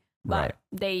agency. But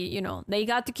Right. they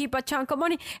got to keep a chunk of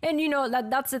money. And,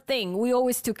 that's the thing. We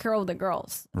always took care of the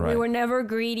girls. Right. We were never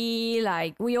greedy.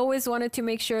 Like, we always wanted to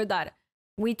make sure that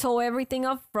we told everything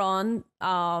up front,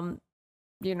 but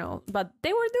they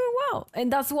were doing well.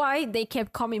 And that's why they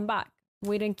kept coming back.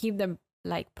 We didn't keep them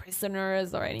like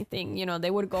prisoners or anything.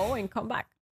 They would go and come back.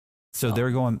 So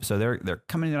they're coming to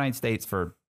the United States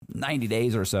for 90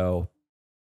 days or so,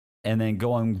 and then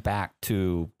going back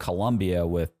to Colombia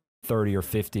with 30 or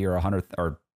 50 or 100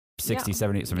 or 60,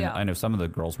 70. So, I know some of the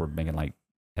girls were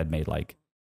had made like,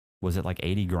 was it like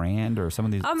 80 grand or some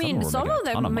of these? I mean, some of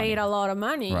them made a lot of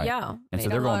money. Right. Yeah. And so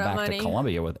they're going back to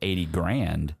Colombia with 80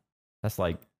 grand. That's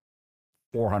like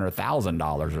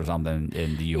 $400,000 or something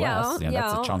in the US.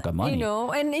 That's a chunk of money.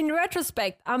 And in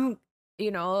retrospect, I'm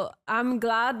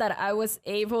glad that I was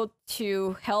able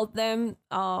to help them,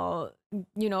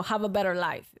 have a better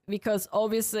life, because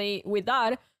obviously with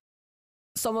that,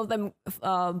 some of them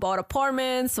bought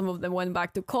apartments, some of them went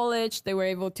back to college, they were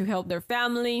able to help their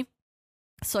family.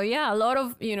 So yeah, a lot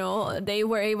of, they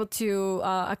were able to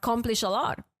accomplish a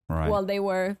lot while they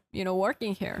were,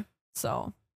 working here.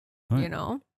 So,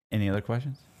 Right. Any other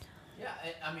questions? Yeah,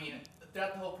 I mean,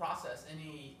 throughout the whole process,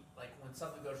 any, like, when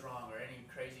something goes wrong or any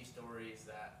crazy stories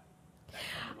that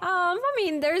come to mind? I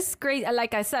mean, there's great,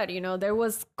 like I said, there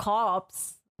was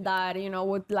cops that,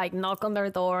 would like knock on their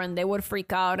door and they would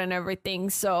freak out and everything.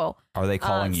 So are they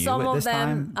calling you at this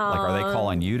time? Like, are they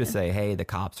calling you to say, hey, the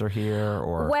cops are here?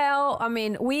 Or well, I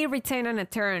mean, we retained an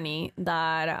attorney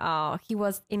that he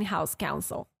was in-house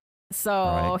counsel.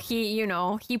 So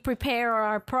he prepared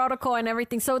our protocol and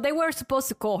everything. So they were supposed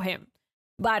to call him.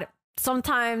 But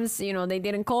sometimes, they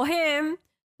didn't call him.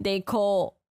 They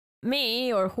call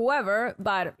me or whoever.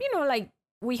 But, like,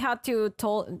 we had to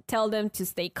tell them to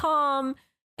stay calm.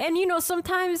 And,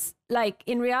 sometimes, like,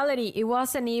 in reality, it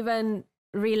wasn't even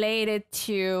related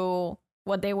to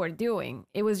what they were doing.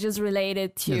 It was just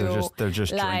related to they're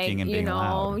just like, drinking and being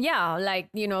loud. Yeah, like,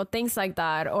 things like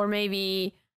that. Or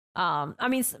maybe I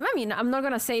mean, I'm not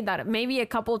gonna say that. Maybe a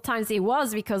couple of times it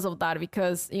was because of that,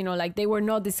 because like they were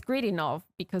not discreet enough,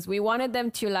 because we wanted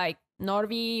them to like not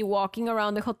be walking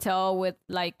around the hotel with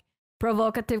like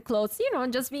provocative clothes,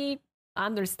 just be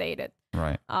understated.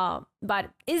 Right. But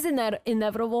isn't that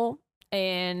inevitable?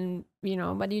 And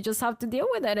but you just have to deal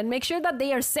with it and make sure that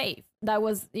they are safe. That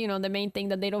was the main thing,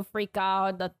 that they don't freak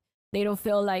out, that they don't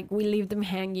feel like we leave them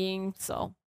hanging.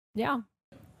 So yeah.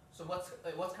 So what's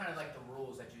kind of like the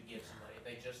rules that you give somebody if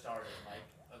they just started, like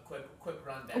a quick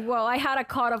rundown? Well, I had a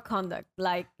code of conduct.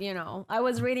 Like, I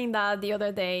was reading that the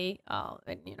other day,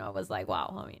 and I was like,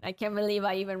 wow, I mean, I can't believe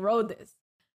I even wrote this.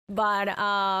 But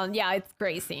yeah, it's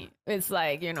crazy. It's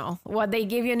like, what they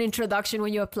give you an introduction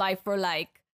when you apply for like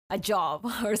a job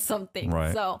or something.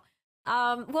 Right. So,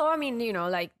 well, I mean,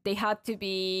 like they had to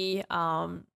be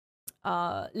look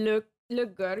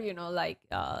good, like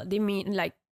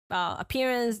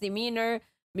appearance, demeanor,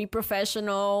 be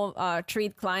professional,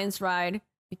 treat clients right,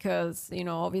 because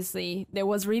obviously there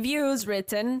was reviews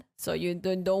written, so you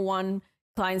don't want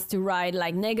clients to write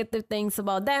like negative things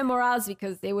about them or us,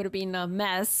 because they would have been a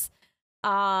mess.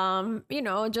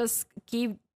 Just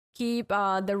keep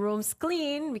the rooms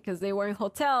clean, because they were in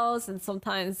hotels and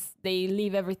sometimes they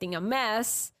leave everything a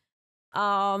mess.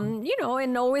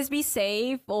 And always be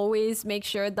safe, always make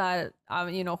sure that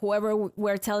whoever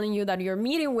we're telling you that you're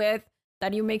meeting with,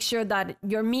 that you make sure that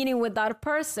you're meeting with that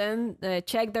person,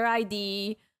 check their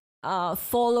ID,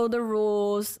 follow the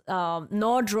rules,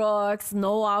 no drugs,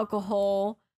 no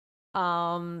alcohol,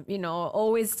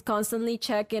 always constantly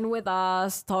check in with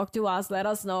us, talk to us, let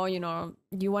us know,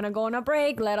 you want to go on a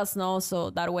break, let us know, so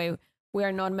that way we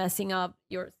are not messing up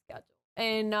your schedule.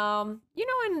 And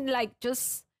and like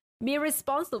just be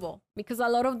responsible, because a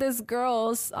lot of these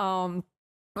girls,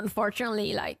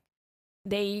 unfortunately, like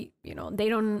they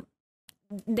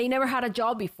never had a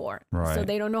job before, right. So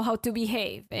they don't know how to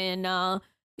behave. And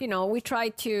we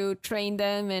tried to train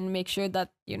them and make sure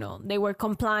that, they were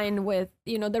compliant with,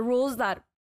 the rules, that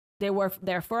they were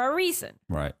there for a reason.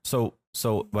 Right. So,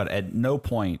 but at no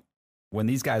point when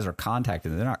these guys are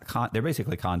contacting, they're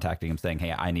basically contacting him saying,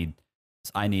 hey, I need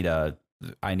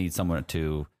someone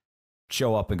to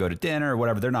show up and go to dinner or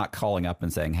whatever. They're not calling up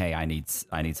and saying, hey, I need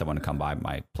someone to come by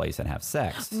my place and have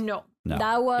sex. No.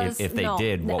 That was if they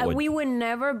did, we would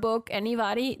never book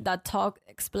anybody that talked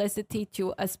explicit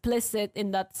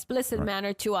in that explicit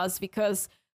manner to us, because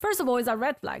first of all, it's a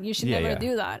red flag. You should never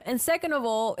do that. And second of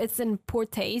all, it's in poor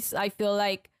taste. I feel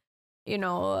like, you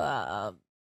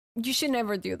should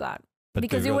never do that. But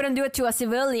because you wouldn't do it to a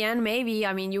civilian, maybe.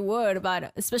 I mean, you would,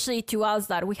 but especially to us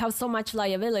that we have so much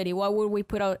liability. Why would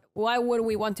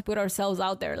we want to put ourselves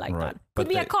out there like that? Could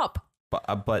be a cop.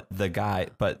 But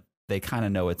they kind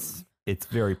of know it's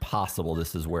very possible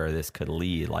this is where this could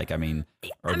lead. Like, I mean,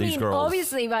 these girls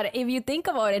obviously, but if you think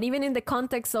about it, even in the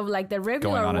context of like the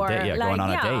regular going on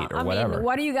a date or whatever. Mean,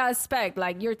 what do you guys expect?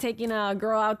 Like, you're taking a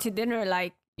girl out to dinner,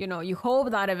 like, you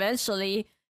hope that eventually,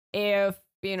 if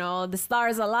the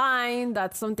stars align,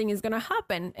 that something is gonna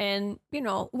happen. And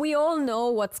we all know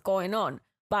what's going on.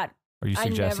 But are you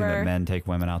suggesting that men take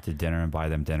women out to dinner and buy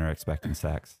them dinner expecting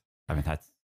sex? I mean, that's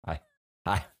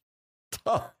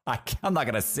I'm not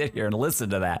going to sit here and listen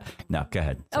to that. No, go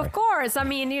ahead. Sorry. Of course. I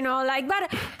mean,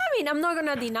 but I'm not going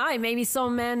to deny maybe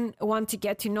some men want to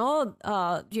get to know,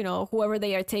 whoever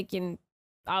they are taking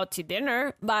out to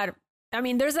dinner. But I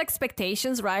mean, there's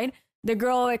expectations, right? The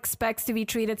girl expects to be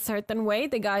treated a certain way.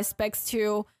 The guy expects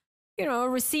to,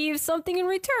 receive something in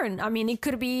return. I mean, it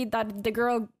could be that the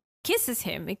girl kisses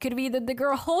him. It could be that the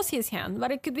girl holds his hand,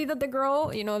 but it could be that the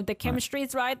girl, if the chemistry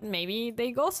is right, maybe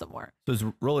they go somewhere. So it's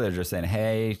really they're just saying,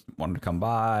 hey, wanted to come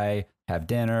by, have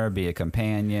dinner, be a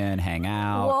companion, hang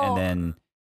out, and then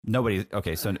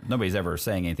so nobody's ever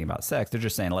saying anything about sex. They're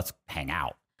just saying, let's hang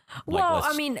out.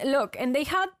 I mean, look, and they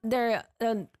had the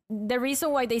reason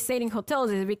why they stayed in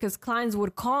hotels is because clients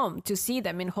would come to see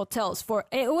them in hotels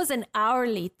it was an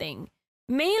hourly thing.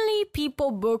 Mainly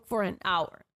people book for an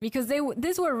hour, because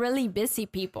these were really busy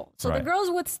people. So the girls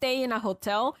would stay in a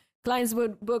hotel, clients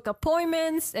would book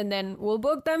appointments, and then we'll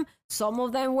book them. Some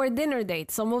of them were dinner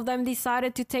dates. Some of them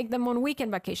decided to take them on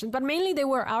weekend vacations, but mainly they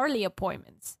were hourly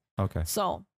appointments. Okay.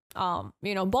 So,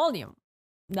 volume,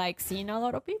 like seeing a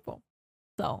lot of people.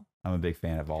 So I'm a big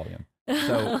fan of volume.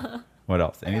 So what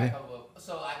else? Anything?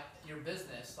 So your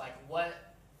business, like what?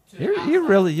 You're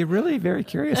really very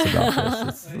curious about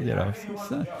this.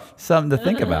 It's, something to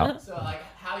think about. So like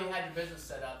how you had your business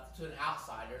set up to an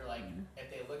outsider, like if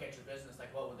they look at your business,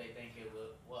 like what would they think it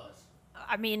was?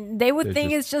 I mean, they would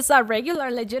think it's just a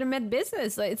regular, legitimate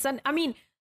business. And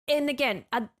again,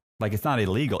 like it's not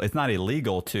illegal. It's not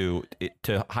illegal to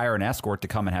hire an escort to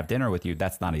come and have dinner with you.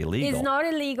 That's not illegal. It's not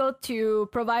illegal to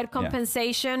provide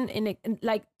compensation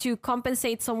to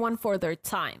compensate someone for their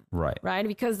time. Right. Right.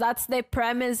 Because that's the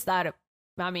premise that,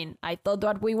 I thought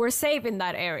that we were safe in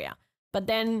that area. But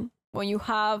then when you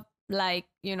have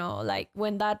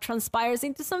when that transpires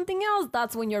into something else,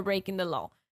 that's when you're breaking the law.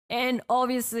 And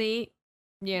obviously,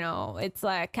 it's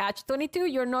like a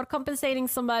catch-22. You're not compensating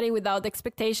somebody without the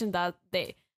expectation that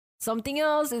something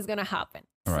else is going to happen.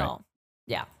 Right. So,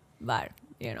 yeah. But,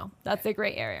 that's a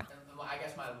gray area. And I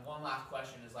guess my one last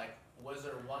question is, was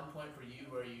there one point for you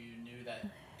where you knew that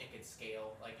it could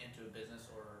scale, into a business,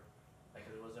 or,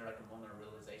 was there, a moment of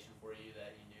realization for you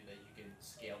that you knew that you could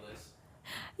scale this?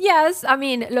 Yes.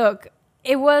 Look,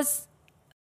 it was...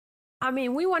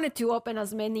 we wanted to open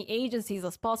as many agencies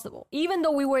as possible. Even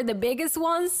though we were the biggest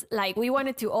ones, we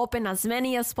wanted to open as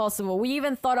many as possible. We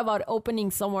even thought about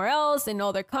opening somewhere else in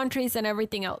other countries and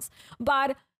everything else.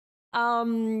 But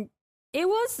it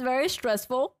was very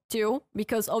stressful too,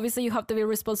 because obviously you have to be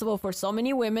responsible for so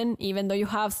many women, even though you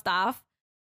have staff.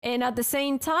 And at the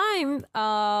same time,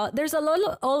 there's a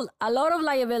lot of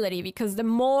liability, because the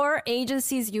more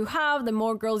agencies you have, the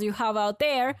more girls you have out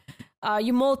there,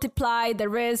 you multiply the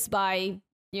risk by,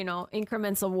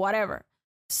 increments of whatever.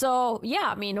 So,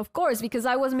 yeah, of course, because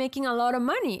I was making a lot of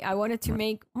money, I wanted to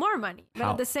make more money. But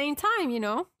at the same time,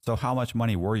 So how much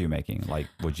money were you making?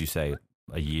 Would you say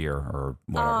a year or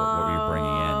whatever? What were you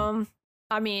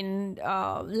bringing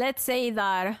in? Let's say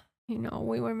that,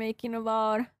 we were making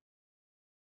about,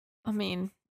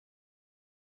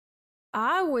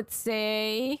 I would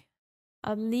say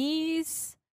at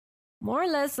least more or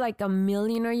less $1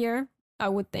 million a year, I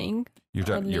would think. You're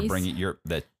bringing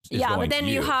that. But then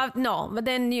you have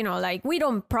we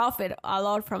don't profit a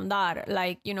lot from that.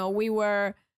 We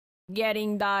were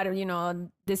getting that,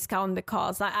 discount the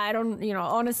cost. I don't,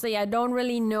 honestly, I don't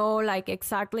really know like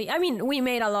exactly. I mean, we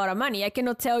made a lot of money. I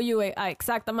cannot tell you a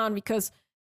exact amount because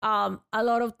a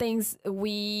lot of things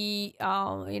we,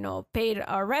 paid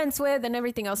our rents with and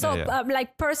everything else. So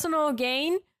like personal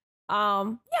gain,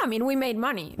 I mean, we made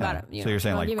money. Yeah. But, so you're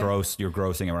saying like you're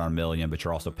grossing around $1 million, but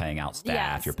you're also paying out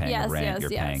staff, you're paying rent, you're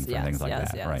paying for things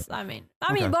like that, right? I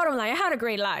mean, bottom line, I had a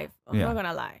great life. I'm not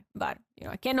gonna lie, but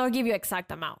I cannot give you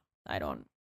exact amount. I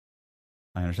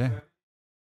understand.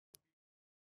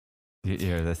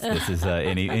 This is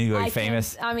anybody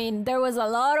famous? I mean, there was a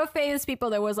lot of famous people.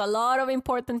 There was a lot of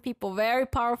important people, very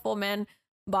powerful men.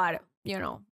 But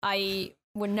I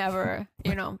would never.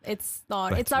 It's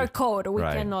not. It's our code. We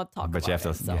cannot talk. But about you have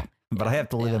to. So, But I have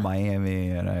to live in Miami,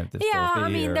 and I have to. I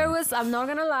mean, there was. I'm not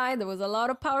gonna lie. There was a lot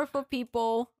of powerful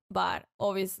people, but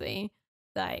obviously,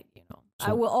 like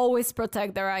I will always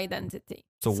protect their identity.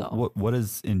 So what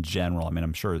is in general? I mean,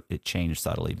 I'm sure it changed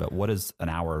subtly, but what does an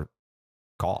hour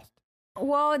cost?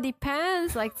 Well, it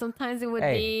depends. Like sometimes it would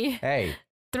be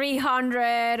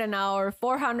 300 an hour,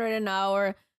 400 an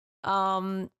hour.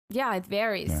 It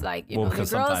varies. Yeah. Like the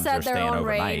girls set their own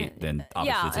rate. Then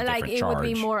obviously it's a like different it charge. would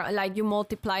be more like you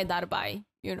multiply that by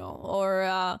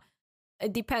or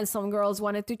it depends. Some girls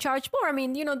wanted to charge more. I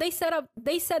mean, they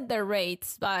set their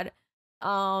rates, but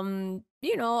average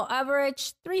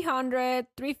 300,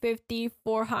 350,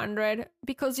 400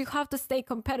 because you have to stay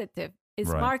competitive. It's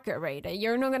market rate.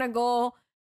 You're not going to go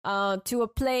to a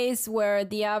place where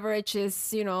the average is,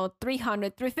 300,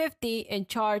 350 and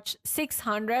charge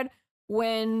 600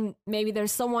 when maybe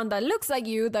there's someone that looks like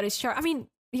you that is I mean,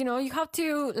 you have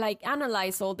to like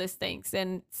analyze all these things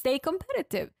and stay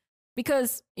competitive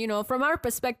because, from our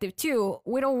perspective too,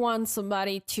 we don't want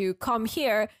somebody to come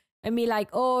here and be like,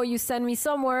 oh, you sent me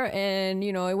somewhere and,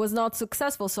 it was not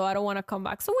successful, so I don't want to come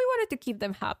back. So we wanted to keep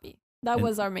them happy. That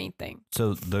was our main thing.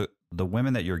 So the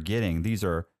women that you're getting, these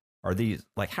are these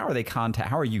like, how are they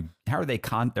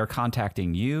they're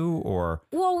contacting you or?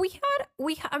 Well,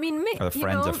 I mean, are the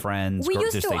friends of friends? We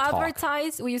used to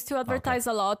advertise. We used to advertise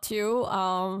a lot too.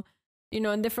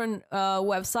 In different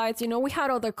websites. We had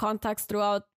other contacts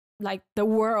throughout like the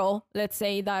world, let's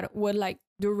say, that would like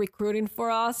do recruiting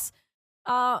for us.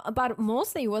 But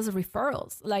mostly it was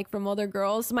referrals, like from other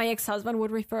girls. My ex-husband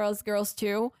would refer us girls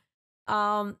too.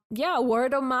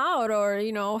 Word of mouth or,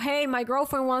 hey, my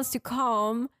girlfriend wants to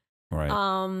come. Right.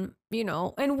 And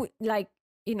and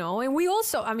we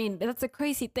also, I mean, that's a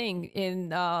crazy thing.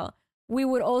 We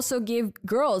would also give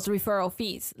girls referral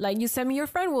fees. Like you send me your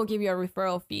friend, we'll give you a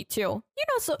referral fee too.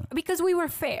 So because we were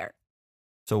fair.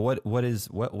 So what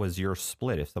was your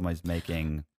split if somebody's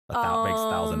making makes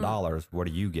 $1,000? What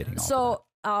are you getting? So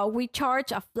we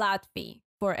charge a flat fee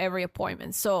for every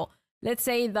appointment. So let's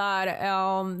say that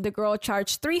the girl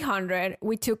charged 300,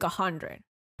 we took 100.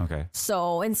 Okay.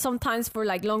 So, and sometimes for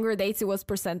like longer dates, it was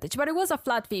percentage, but it was a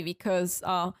flat fee because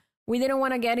we didn't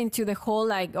want to get into the whole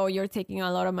like, oh, you're taking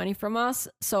a lot of money from us.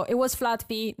 So it was flat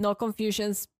fee, no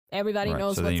confusions. Everybody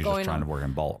knows so what's going on. So then you're just trying to work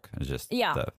in bulk. It's just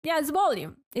it's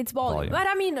volume. It's volume. But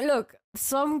I mean, look,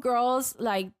 some girls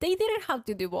like they didn't have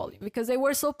to do volume because they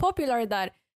were so popular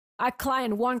that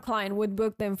one client would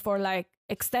book them for like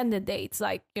extended dates,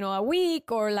 like a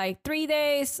week or like 3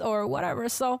 days or whatever.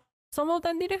 So some of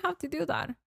them didn't have to do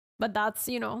that, but that's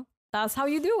that's how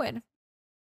you do it.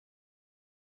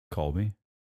 Colby,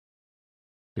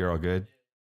 you're all good.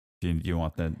 Do you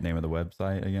want the name of the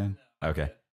website again?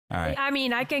 Okay. All right. I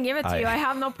mean, I can give it to you. I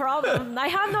have no problem. I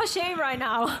have no shame right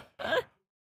now.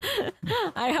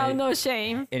 I have no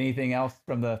shame. Anything else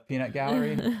from the peanut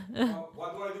gallery? What do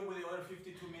I do with the other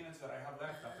 52 minutes that I have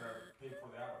left after I paid for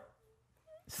the hour?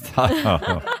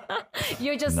 Stop.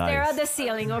 You just stare at the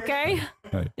ceiling, okay?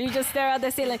 Right. You just stare at the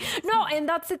ceiling. No, and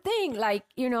that's the thing. Like,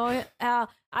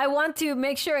 I want to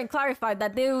make sure and clarify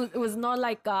that it was not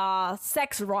like a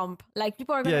sex romp. Like,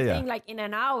 people are going to think like in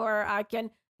an hour I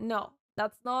can... No,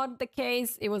 that's not the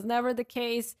case. It was never the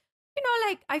case.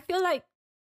 Like, I feel like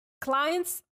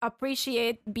clients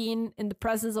appreciate being in the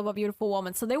presence of a beautiful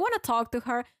woman. So they want to talk to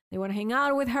her. They want to hang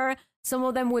out with her. Some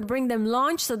of them would bring them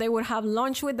lunch. So they would have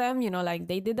lunch with them. Like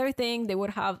they did their thing. They would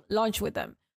have lunch with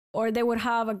them. Or they would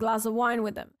have a glass of wine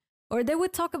with them. Or they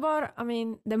would talk about,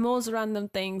 the most random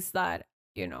things that,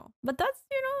 But that's,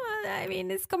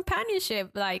 it's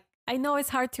companionship. Like, I know it's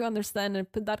hard to understand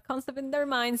and put that concept in their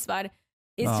minds, but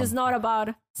it's just not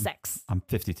about sex. I'm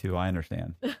 52. I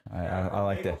understand. I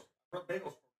like that.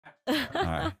 All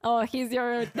right. Oh, he's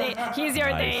your date. He's your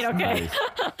date. Okay.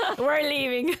 Nice. We're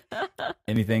leaving.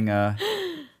 Anything?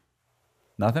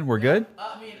 Nothing? We're good?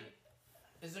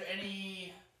 Is there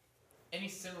any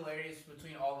similarities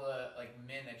between all the like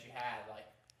men that you had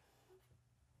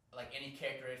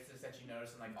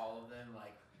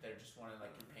they're just wanting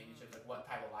like companionships, like what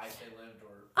type of life they lived,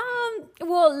 or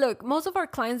Well, look, most of our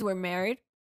clients were married.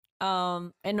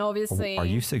 And obviously, Are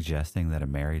you suggesting that a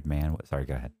married man? Sorry,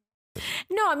 go ahead.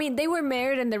 no, I mean, they were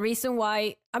married, and the reason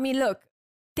why, I mean, look,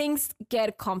 things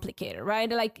get complicated, right?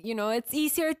 Like, it's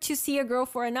easier to see a girl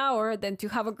for an hour than to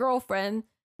have a girlfriend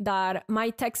that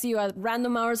might text you at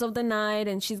random hours of the night,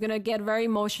 and she's gonna get very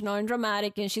emotional and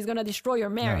dramatic, and she's gonna destroy your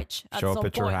marriage at Show some up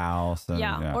at your point. house. And,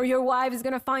 Yeah, or your wife is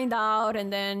gonna find out,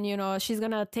 and then she's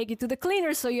gonna take you to the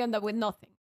cleaner, so you end up with nothing.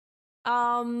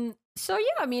 So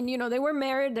yeah, I mean, they were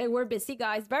married, they were busy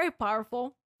guys, very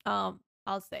powerful, I'll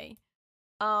say,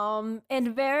 and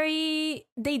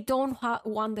they don't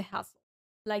want the hassle.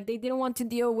 Like, they didn't want to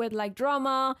deal with like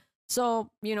drama. So,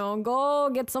 go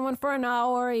get someone for an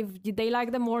hour. If they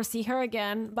like them more, see her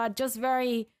again. But just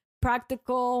very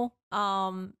practical,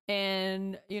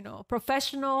 and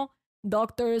professional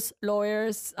doctors,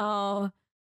 lawyers,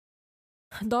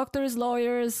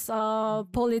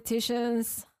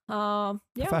 politicians.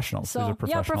 Professionals. So, These are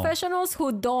professional. professionals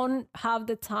who don't have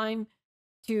the time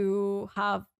to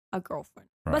have a girlfriend.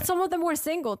 Right. But some of them were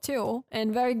single too,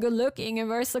 and very good looking and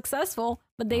very successful,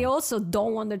 but they also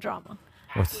don't want the drama.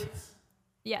 athletes.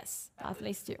 Yes,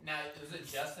 athletes too. Now, was it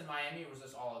just in Miami, or was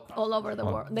this all across All over the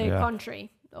world, the yeah.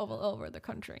 country, all over the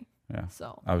country. Yeah.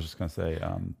 So I was just gonna say,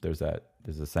 there's a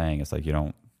saying. It's like you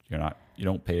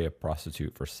don't pay a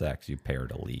prostitute for sex. You pay her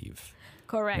to leave.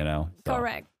 correct. So.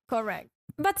 Correct.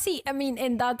 But see, I mean,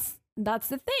 and that's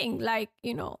the thing. Like,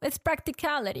 it's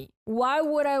practicality. Why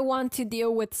would I want to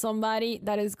deal with somebody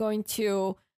that is going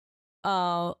to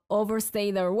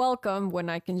overstay their welcome when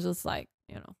I can just like,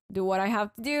 do what I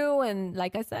have to do? And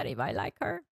like I said, if I like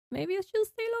her, maybe she'll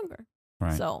stay longer.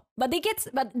 Right. So, but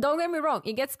don't get me wrong,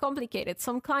 it gets complicated.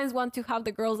 Some clients want to have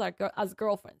the girls as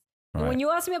girlfriends. And when you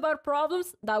ask me about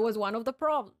problems, that was one of the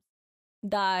problems.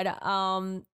 That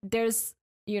there's,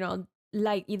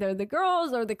 like either the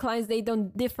girls or the clients, they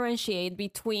don't differentiate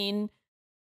between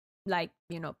like,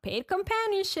 paid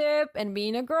companionship and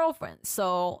being a girlfriend.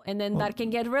 So, and then that can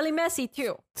get really messy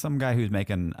too. Some guy who's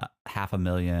making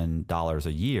 $500,000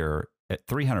 a year at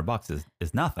 $300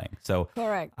 is nothing. So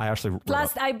correct. I actually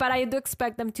Plus, I do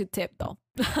expect them to tip though.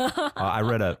 I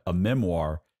read a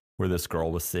memoir where this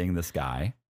girl was seeing this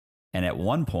guy, and at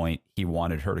one point he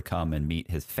wanted her to come and meet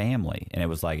his family, and it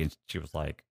was like, and she was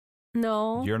like,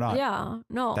 no, you're not. Yeah,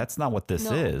 no, that's not what this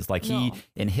No. is. Like he,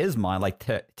 in his mind, like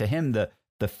to him, the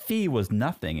fee was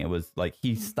nothing. It was like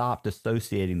he stopped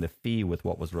associating the fee with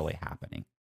what was really happening,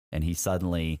 and he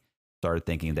suddenly started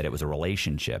thinking that it was a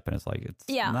relationship, and it's like it's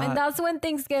not. And that's when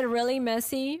things get really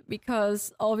messy,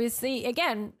 because obviously,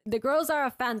 again, the girls are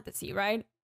a fantasy, right?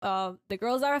 The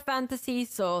girls are a fantasy,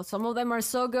 so some of them are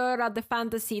so good at the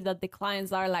fantasy that the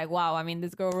clients are like, wow, I mean,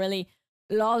 this girl really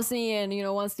loves me and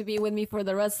wants to be with me for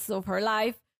the rest of her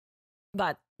life.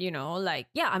 But like,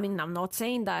 yeah, I mean, I'm not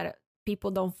saying that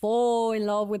people don't fall in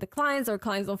love with the clients or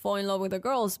clients don't fall in love with the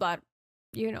girls, but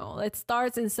it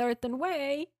starts in a certain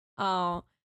way, and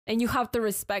you have to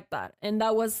respect that. And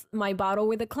that was my battle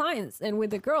with the clients and with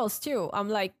the girls too. I'm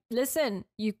like, listen,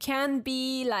 you can't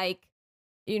be like,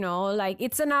 like,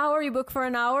 it's an hour, you book for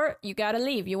an hour, you gotta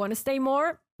leave. You want to stay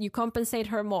more, you compensate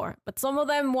her more. But some of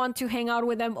them want to hang out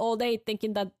with them all day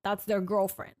thinking that that's their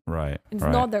girlfriend. Right. It's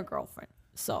not their girlfriend.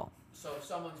 So if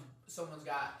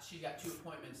she's got 2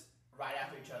 appointments right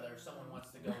after each other, if someone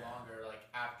wants to go longer, like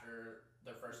after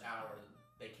the first hour,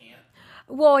 they can't?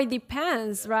 Well, it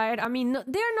depends, right? I mean,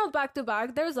 they're not back to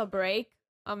back. There's a break.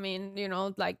 I mean,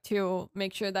 like to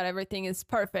make sure that everything is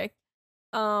perfect.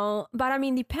 But I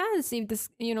mean, depends if this,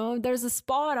 there's a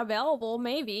spot available,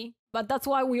 maybe. But that's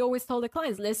why we always tell the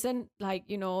clients, listen, like,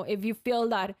 if you feel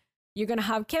that you're going to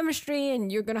have chemistry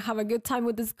and you're going to have a good time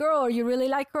with this girl, or you really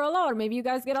like her a lot, or maybe you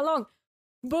guys get along,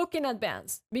 book in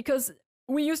advance. Because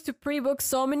we used to pre-book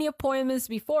so many appointments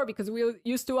before, because we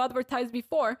used to advertise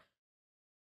before.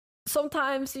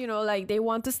 Sometimes, like they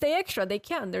want to stay extra, they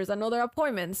can. There's another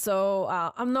appointment. So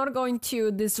I'm not going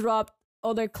to disrupt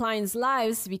other clients'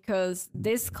 lives because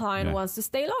this client wants to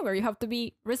stay longer. You have to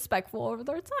be respectful of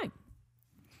their time.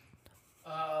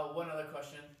 One other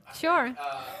question. Sure.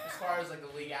 As far as like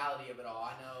the legality of it all,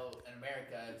 I know in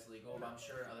America it's legal, but I'm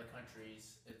sure in other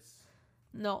countries it's...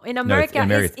 No, in America,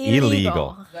 it's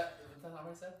illegal. That's not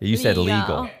what I said? You said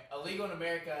legal. Okay. Illegal in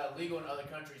America, legal in other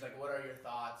countries. Like, what are your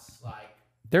thoughts? Like,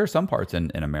 There are some parts in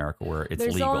America where it's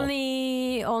There's legal.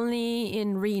 only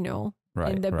in Reno,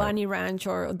 Right, in the right. Bunny Ranch,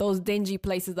 or those dingy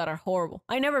places that are horrible.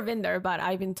 I never been there, but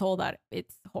I've been told that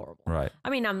it's horrible. Right. I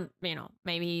mean,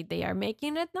 maybe they are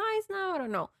making it nice now. I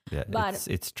don't know. Yeah, But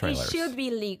it's trailers. it should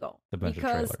be legal, A bunch of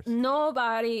because trailers.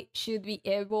 nobody should be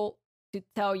able to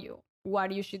tell you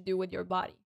what you should do with your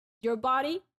body. Your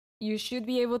body, you should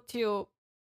be able to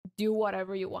do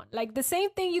whatever you want. Like the same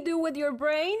thing you do with your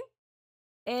brain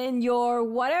and your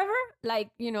whatever. Like,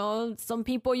 you know, some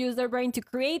people use their brain to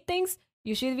create things.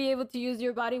 You should be able to use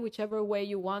your body whichever way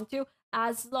you want to,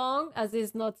 as long as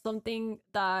it's not something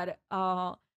that,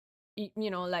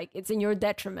 you know, like it's in your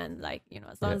detriment. Like, you know,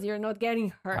 as long as you're not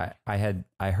getting hurt.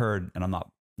 I heard, and I'm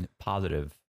not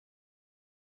positive.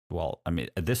 Well, I mean,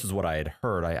 this is what I had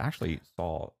heard. I actually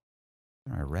saw,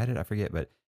 I read it, I forget,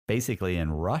 but basically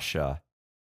in Russia,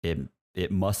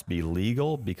 it must be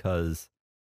legal because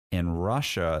in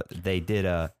Russia they did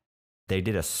a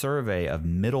survey of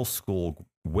middle school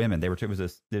women.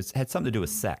 This had something to do with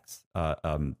sex,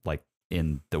 like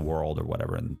in the world or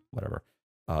whatever, and whatever,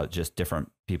 just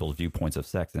different people's viewpoints of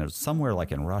sex. And it was somewhere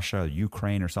like in Russia,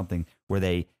 Ukraine, or something, where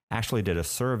they actually did a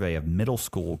survey of middle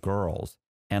school girls,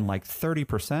 and like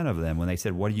 30% of them, when they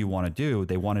said, "What do you want to do?"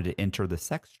 they wanted to enter the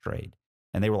sex trade,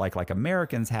 and they were like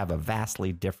Americans have a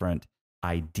vastly different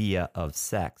idea of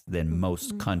sex than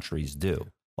most countries do.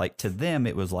 Like to them,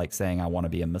 it was like saying, I want to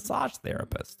be a massage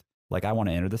therapist. Like I want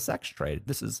to enter the sex trade.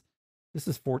 This is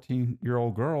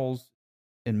 14-year-old girls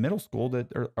in middle school that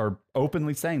are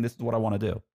openly saying, this is what I want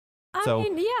to do. I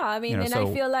mean, you know, and so,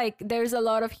 I feel like there's a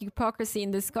lot of hypocrisy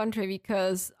in this country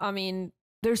because, I mean,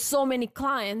 there's so many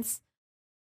clients,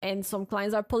 and some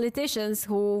clients are politicians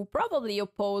who probably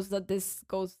oppose that this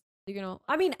goes, you know,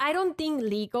 I mean, I don't think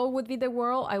legal would be the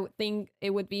world. I would think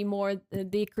it would be more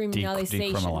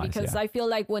decriminalization, because I feel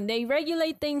like when they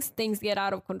regulate things get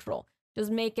out of control. Just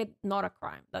make it not a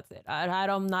crime. That's it.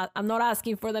 I'm not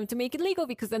asking for them to make it legal,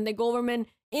 because then the government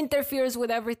interferes with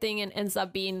everything and ends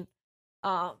up being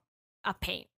a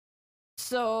pain.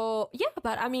 So yeah,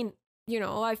 but I mean, you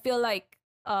know, I feel like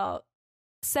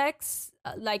sex,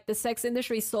 like the sex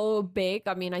industry is so big.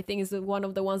 I mean, I think it's one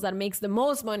of the ones that makes the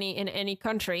most money in any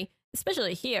country,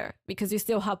 especially here, because you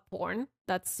still have porn.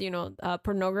 That's, you know,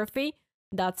 pornography.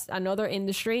 That's another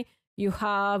industry. You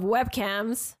have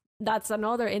webcams. That's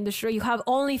another industry. You have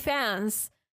OnlyFans,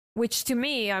 which to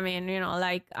me, I mean, you know,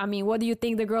 like, I mean, what do you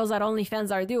think the girls at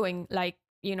OnlyFans are doing? Like,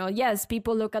 you know, yes,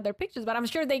 people look at their pictures, but I'm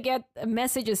sure they get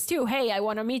messages too. Hey, I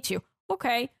want to meet you.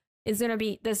 Okay, it's going to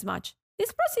be this much.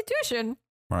 It's prostitution.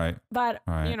 Right. But,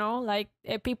 you know, like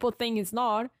people think it's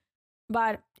not,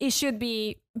 but it should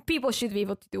be, people should be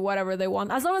able to do whatever they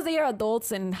want. As long as they are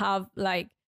adults and have like,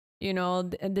 you know,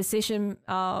 a decision,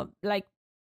 like,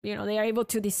 you know, they are able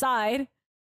to decide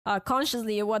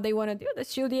consciously what they want to do. They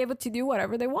should be able to do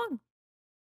whatever they want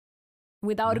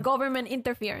without government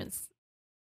interference.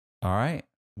 All right.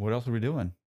 What else are we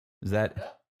doing? Is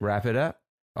that wrap it up?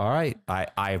 All right.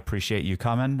 I appreciate you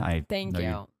coming. Thank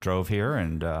you. Drove here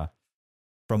and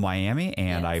from Miami,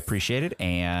 and I appreciate it.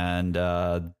 And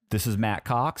this is Matt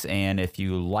Cox. And if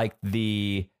you like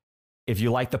the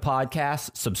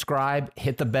podcast, subscribe,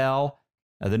 hit the bell,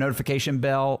 the notification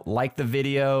bell, like the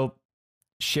video,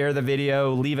 share the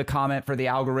video, leave a comment for the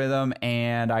algorithm.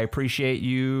 And I appreciate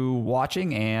you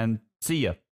watching, and see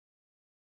ya.